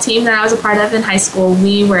softball team that I was a part of in high school.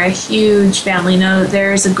 We were a huge family. You know,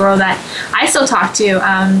 there's a girl that I still talk to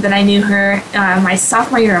that I knew her my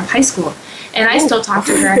sophomore year of high school. And I still talk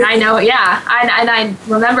to her, and I know, and I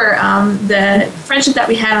remember the friendship that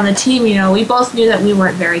we had on the team. You know, we both knew that we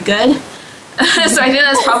weren't very good. So I think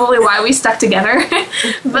that's probably why we stuck together.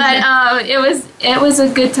 But it was a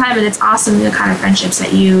good time, and it's awesome the kind of friendships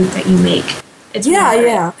that you make. It's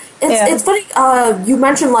really It's funny. You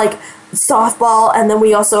mentioned like softball, and then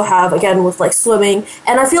we also have again with like swimming,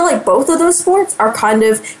 and I feel like both of those sports are kind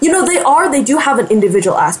of, you know, they do have an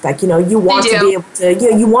individual aspect. You know, you want to be able to,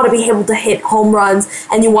 you know, you want to be able to hit home runs,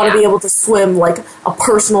 and you want to be able to swim like a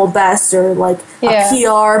personal best or like a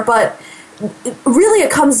PR, but really it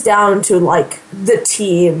comes down to like the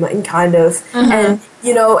team and kind of and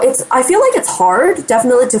you know, I feel like it's hard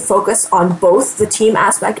definitely to focus on both the team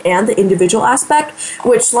aspect and the individual aspect,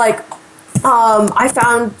 which like I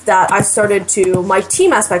found that my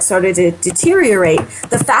team aspect started to deteriorate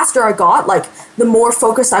the faster I got, like the more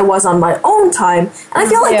focused I was on my own time. And I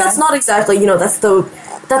feel like that's not exactly, you know, that's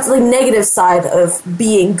the negative side of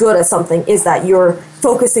being good at something, is that you're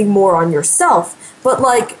focusing more on yourself. But,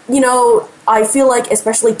 like, you know, I feel like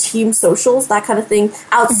especially team socials, that kind of thing,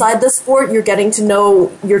 outside the sport, you're getting to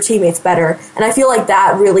know your teammates better. And I feel like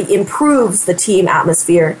that really improves the team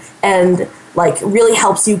atmosphere and, like, really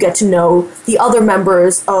helps you get to know the other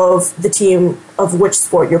members of the team of which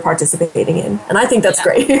sport you're participating in. And I think that's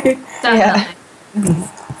great. Definitely.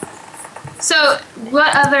 So,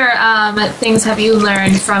 what other things have you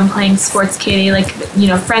learned from playing sports, Katie? Like, you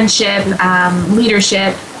know, friendship,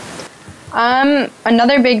 leadership?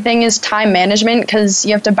 Another big thing is time management, because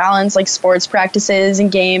you have to balance like sports practices and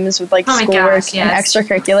games with like schoolwork and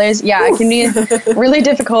extracurriculars. Yeah, it can be really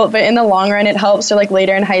difficult, but in the long run it helps. So like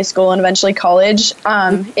later in high school and eventually college,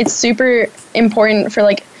 it's super important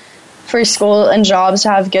for school and jobs to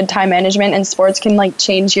have good time management, and sports can like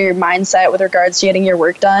change your mindset with regards to getting your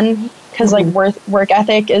work done, because like work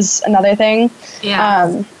ethic is another thing. You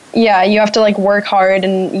have to like work hard,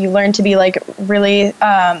 and you learn to be like really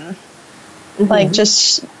like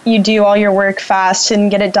just you do all your work fast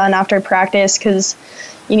and get it done after practice because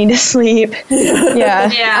you need to sleep.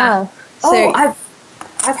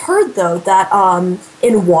 I've heard though that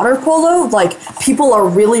in water polo, like people are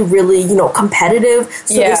really, really, you know, competitive.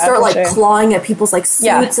 So they start like clawing at people's like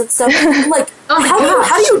suits and stuff. Like,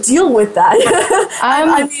 how do you deal with that?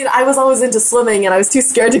 I mean, I was always into swimming, and I was too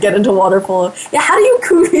scared to get into water polo. Yeah, how do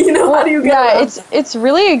you get? It's a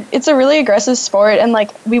really aggressive sport, and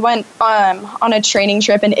like we went on a training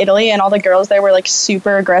trip in Italy, and all the girls there were like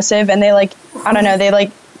super aggressive, and they like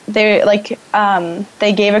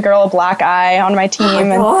they gave a girl a black eye on my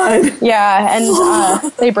team, and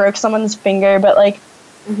they broke someone's finger. But like,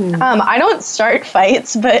 I don't start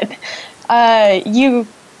fights, but you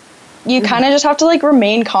kind of just have to like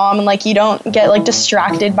remain calm, and like you don't get like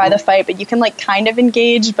distracted by the fight, but you can like kind of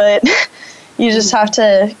engage, but you just have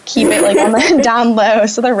to keep it like on the down low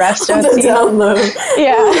so the refs don't see down low.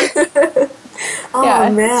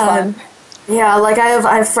 Man. Yeah, like I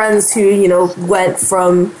have friends who, you know, went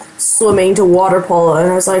from swimming to water polo,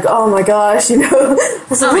 and I was like, oh my gosh, you know,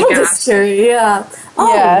 it's a little bit scary.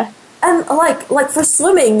 And like for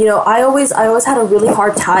swimming, you know, I always had a really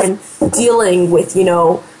hard time dealing with, you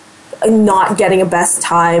know, not getting a best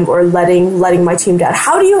time or letting my team down.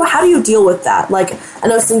 How do you deal with that? Like, I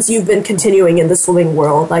know since you've been continuing in the swimming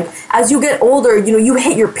world, like as you get older, you know, you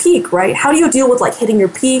hit your peak, right? How do you deal with like hitting your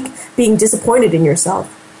peak, being disappointed in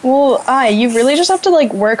yourself? Well, you really just have to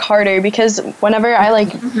like work harder, because whenever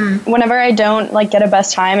I don't like get a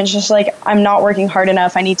best time, it's just like I'm not working hard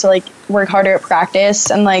enough. I need to like work harder at practice,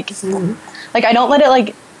 and like I don't let it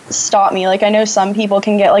like stop me. Like I know some people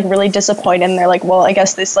can get like really disappointed, and they're like, well, I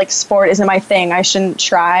guess this like sport isn't my thing, I shouldn't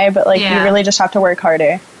try. But like you really just have to work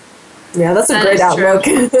harder. Yeah, that's a great outlook.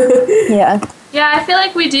 Yeah, I feel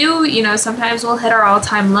like we do, you know, sometimes we'll hit our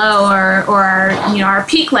all-time low or our, you know, our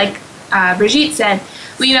peak, like Brigitte said.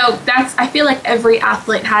 You know, I feel like every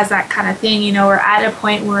athlete has that kind of thing. You know, we're at a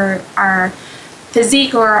point where our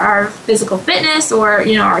physique or our physical fitness or,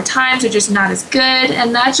 you know, our times are just not as good,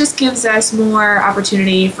 and that just gives us more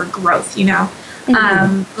opportunity for growth, you know.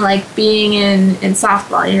 Like being in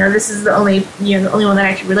softball, this is the only one that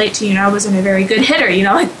I can relate to. I wasn't a very good hitter,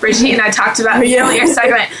 like Brigitte and I talked about in the earlier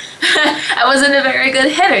segment. I wasn't a very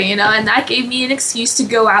good hitter, and that gave me an excuse to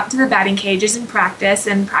go out to the batting cages and practice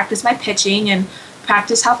my pitching and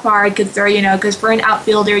practice how far I could throw, because for an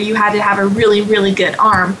outfielder, you had to have a really, really good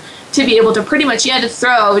arm to be able to be able to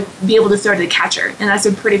throw to the catcher, and that's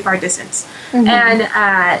a pretty far distance. And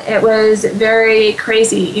it was very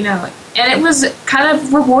crazy, and it was kind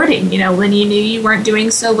of rewarding, when you knew you weren't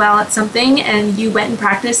doing so well at something and you went and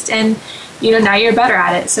practiced and, now you're better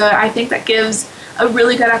at it. So I think that gives a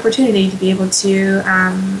really good opportunity to be able to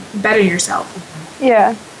better yourself.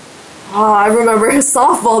 Yeah. Oh, I remember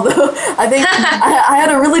softball though. I think I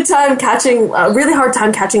had a really hard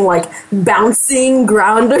time catching like bouncing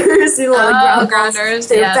grounders, grounders.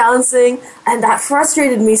 They were bouncing, and that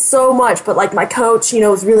frustrated me so much. But like my coach,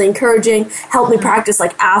 was really encouraging, helped me practice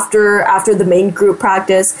like after the main group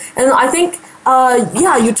practice. And I think,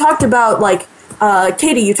 you talked about like.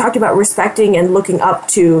 Katie, you talked about respecting and looking up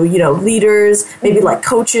to, leaders, maybe like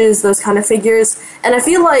coaches, those kind of figures. And I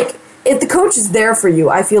feel like if the coach is there for you,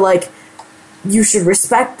 I feel like you should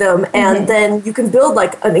respect them, and then you can build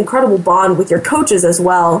like an incredible bond with your coaches as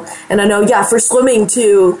well. And I know, for swimming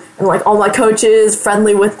too, and like all my coaches,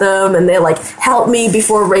 friendly with them, and they like help me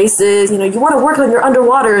before races. You want to work on your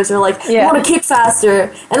underwaters, or like you want to kick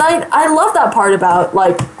faster. And I love that part about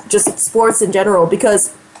like just sports in general,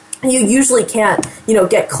 because you usually can't,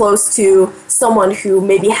 get close to someone who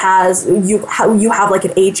maybe you have like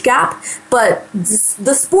an age gap, but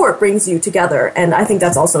the sport brings you together, and I think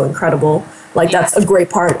that's also incredible. Like that's a great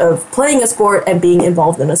part of playing a sport and being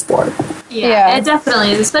involved in a sport. Yeah, it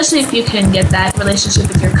definitely is, especially if you can get that relationship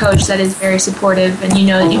with your coach that is very supportive, and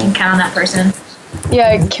that you can count on that person.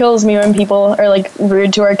 Yeah, it kills me when people are like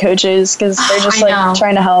rude to our coaches because they're just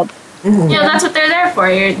trying to help. That's what they're there for.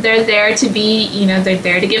 They're there to be, they're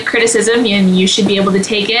there to give criticism, and you should be able to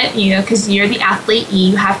take it, because you're the athlete.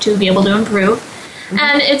 You have to be able to improve.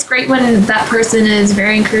 And it's great when that person is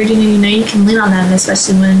very encouraging and you can lean on them,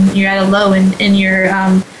 especially when you're at a low in your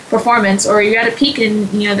performance, or you're at a peak and,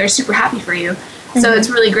 they're super happy for you. So it's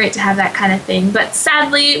really great to have that kind of thing. But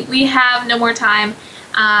sadly, we have no more time.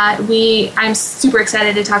 I'm super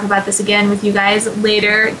excited to talk about this again with you guys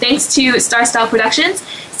later. Thanks to Star Style Productions,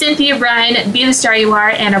 Cynthia Bryan, Be the Star You Are,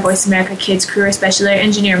 and our Voice America Kids crew, especially our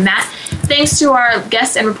engineer Matt. Thanks to our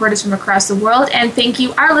guests and reporters from across the world, and thank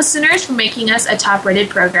you, our listeners, for making us a top-rated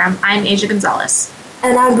program. I'm Asia Gonzalez.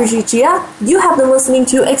 And I'm Brigitte Gia. You have been listening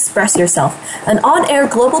to Express Yourself, an on-air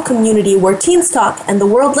global community where teens talk and the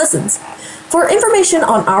world listens. For information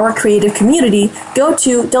on our creative community, go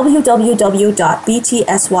to www.btsya.org.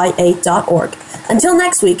 Until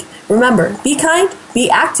next week, remember, be kind, be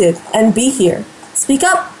active, and be here. Speak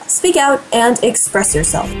up, speak out, and express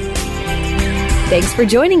yourself. Thanks for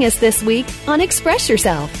joining us this week on Express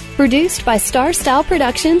Yourself, produced by Star Style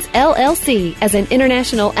Productions, LLC, as an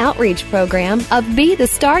international outreach program of Be the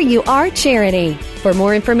Star You Are charity. For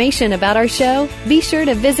more information about our show, be sure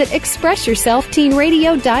to visit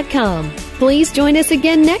ExpressYourselfTeenRadio.com. Please join us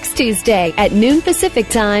again next Tuesday at noon Pacific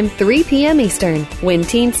Time, 3 p.m. Eastern, when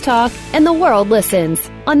teens talk and the world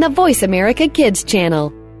listens on the Voice America Kids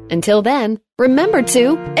channel. Until then, remember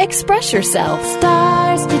to express yourself.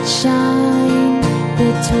 Stars could shine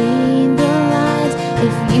between the lines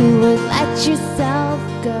if you would let yourself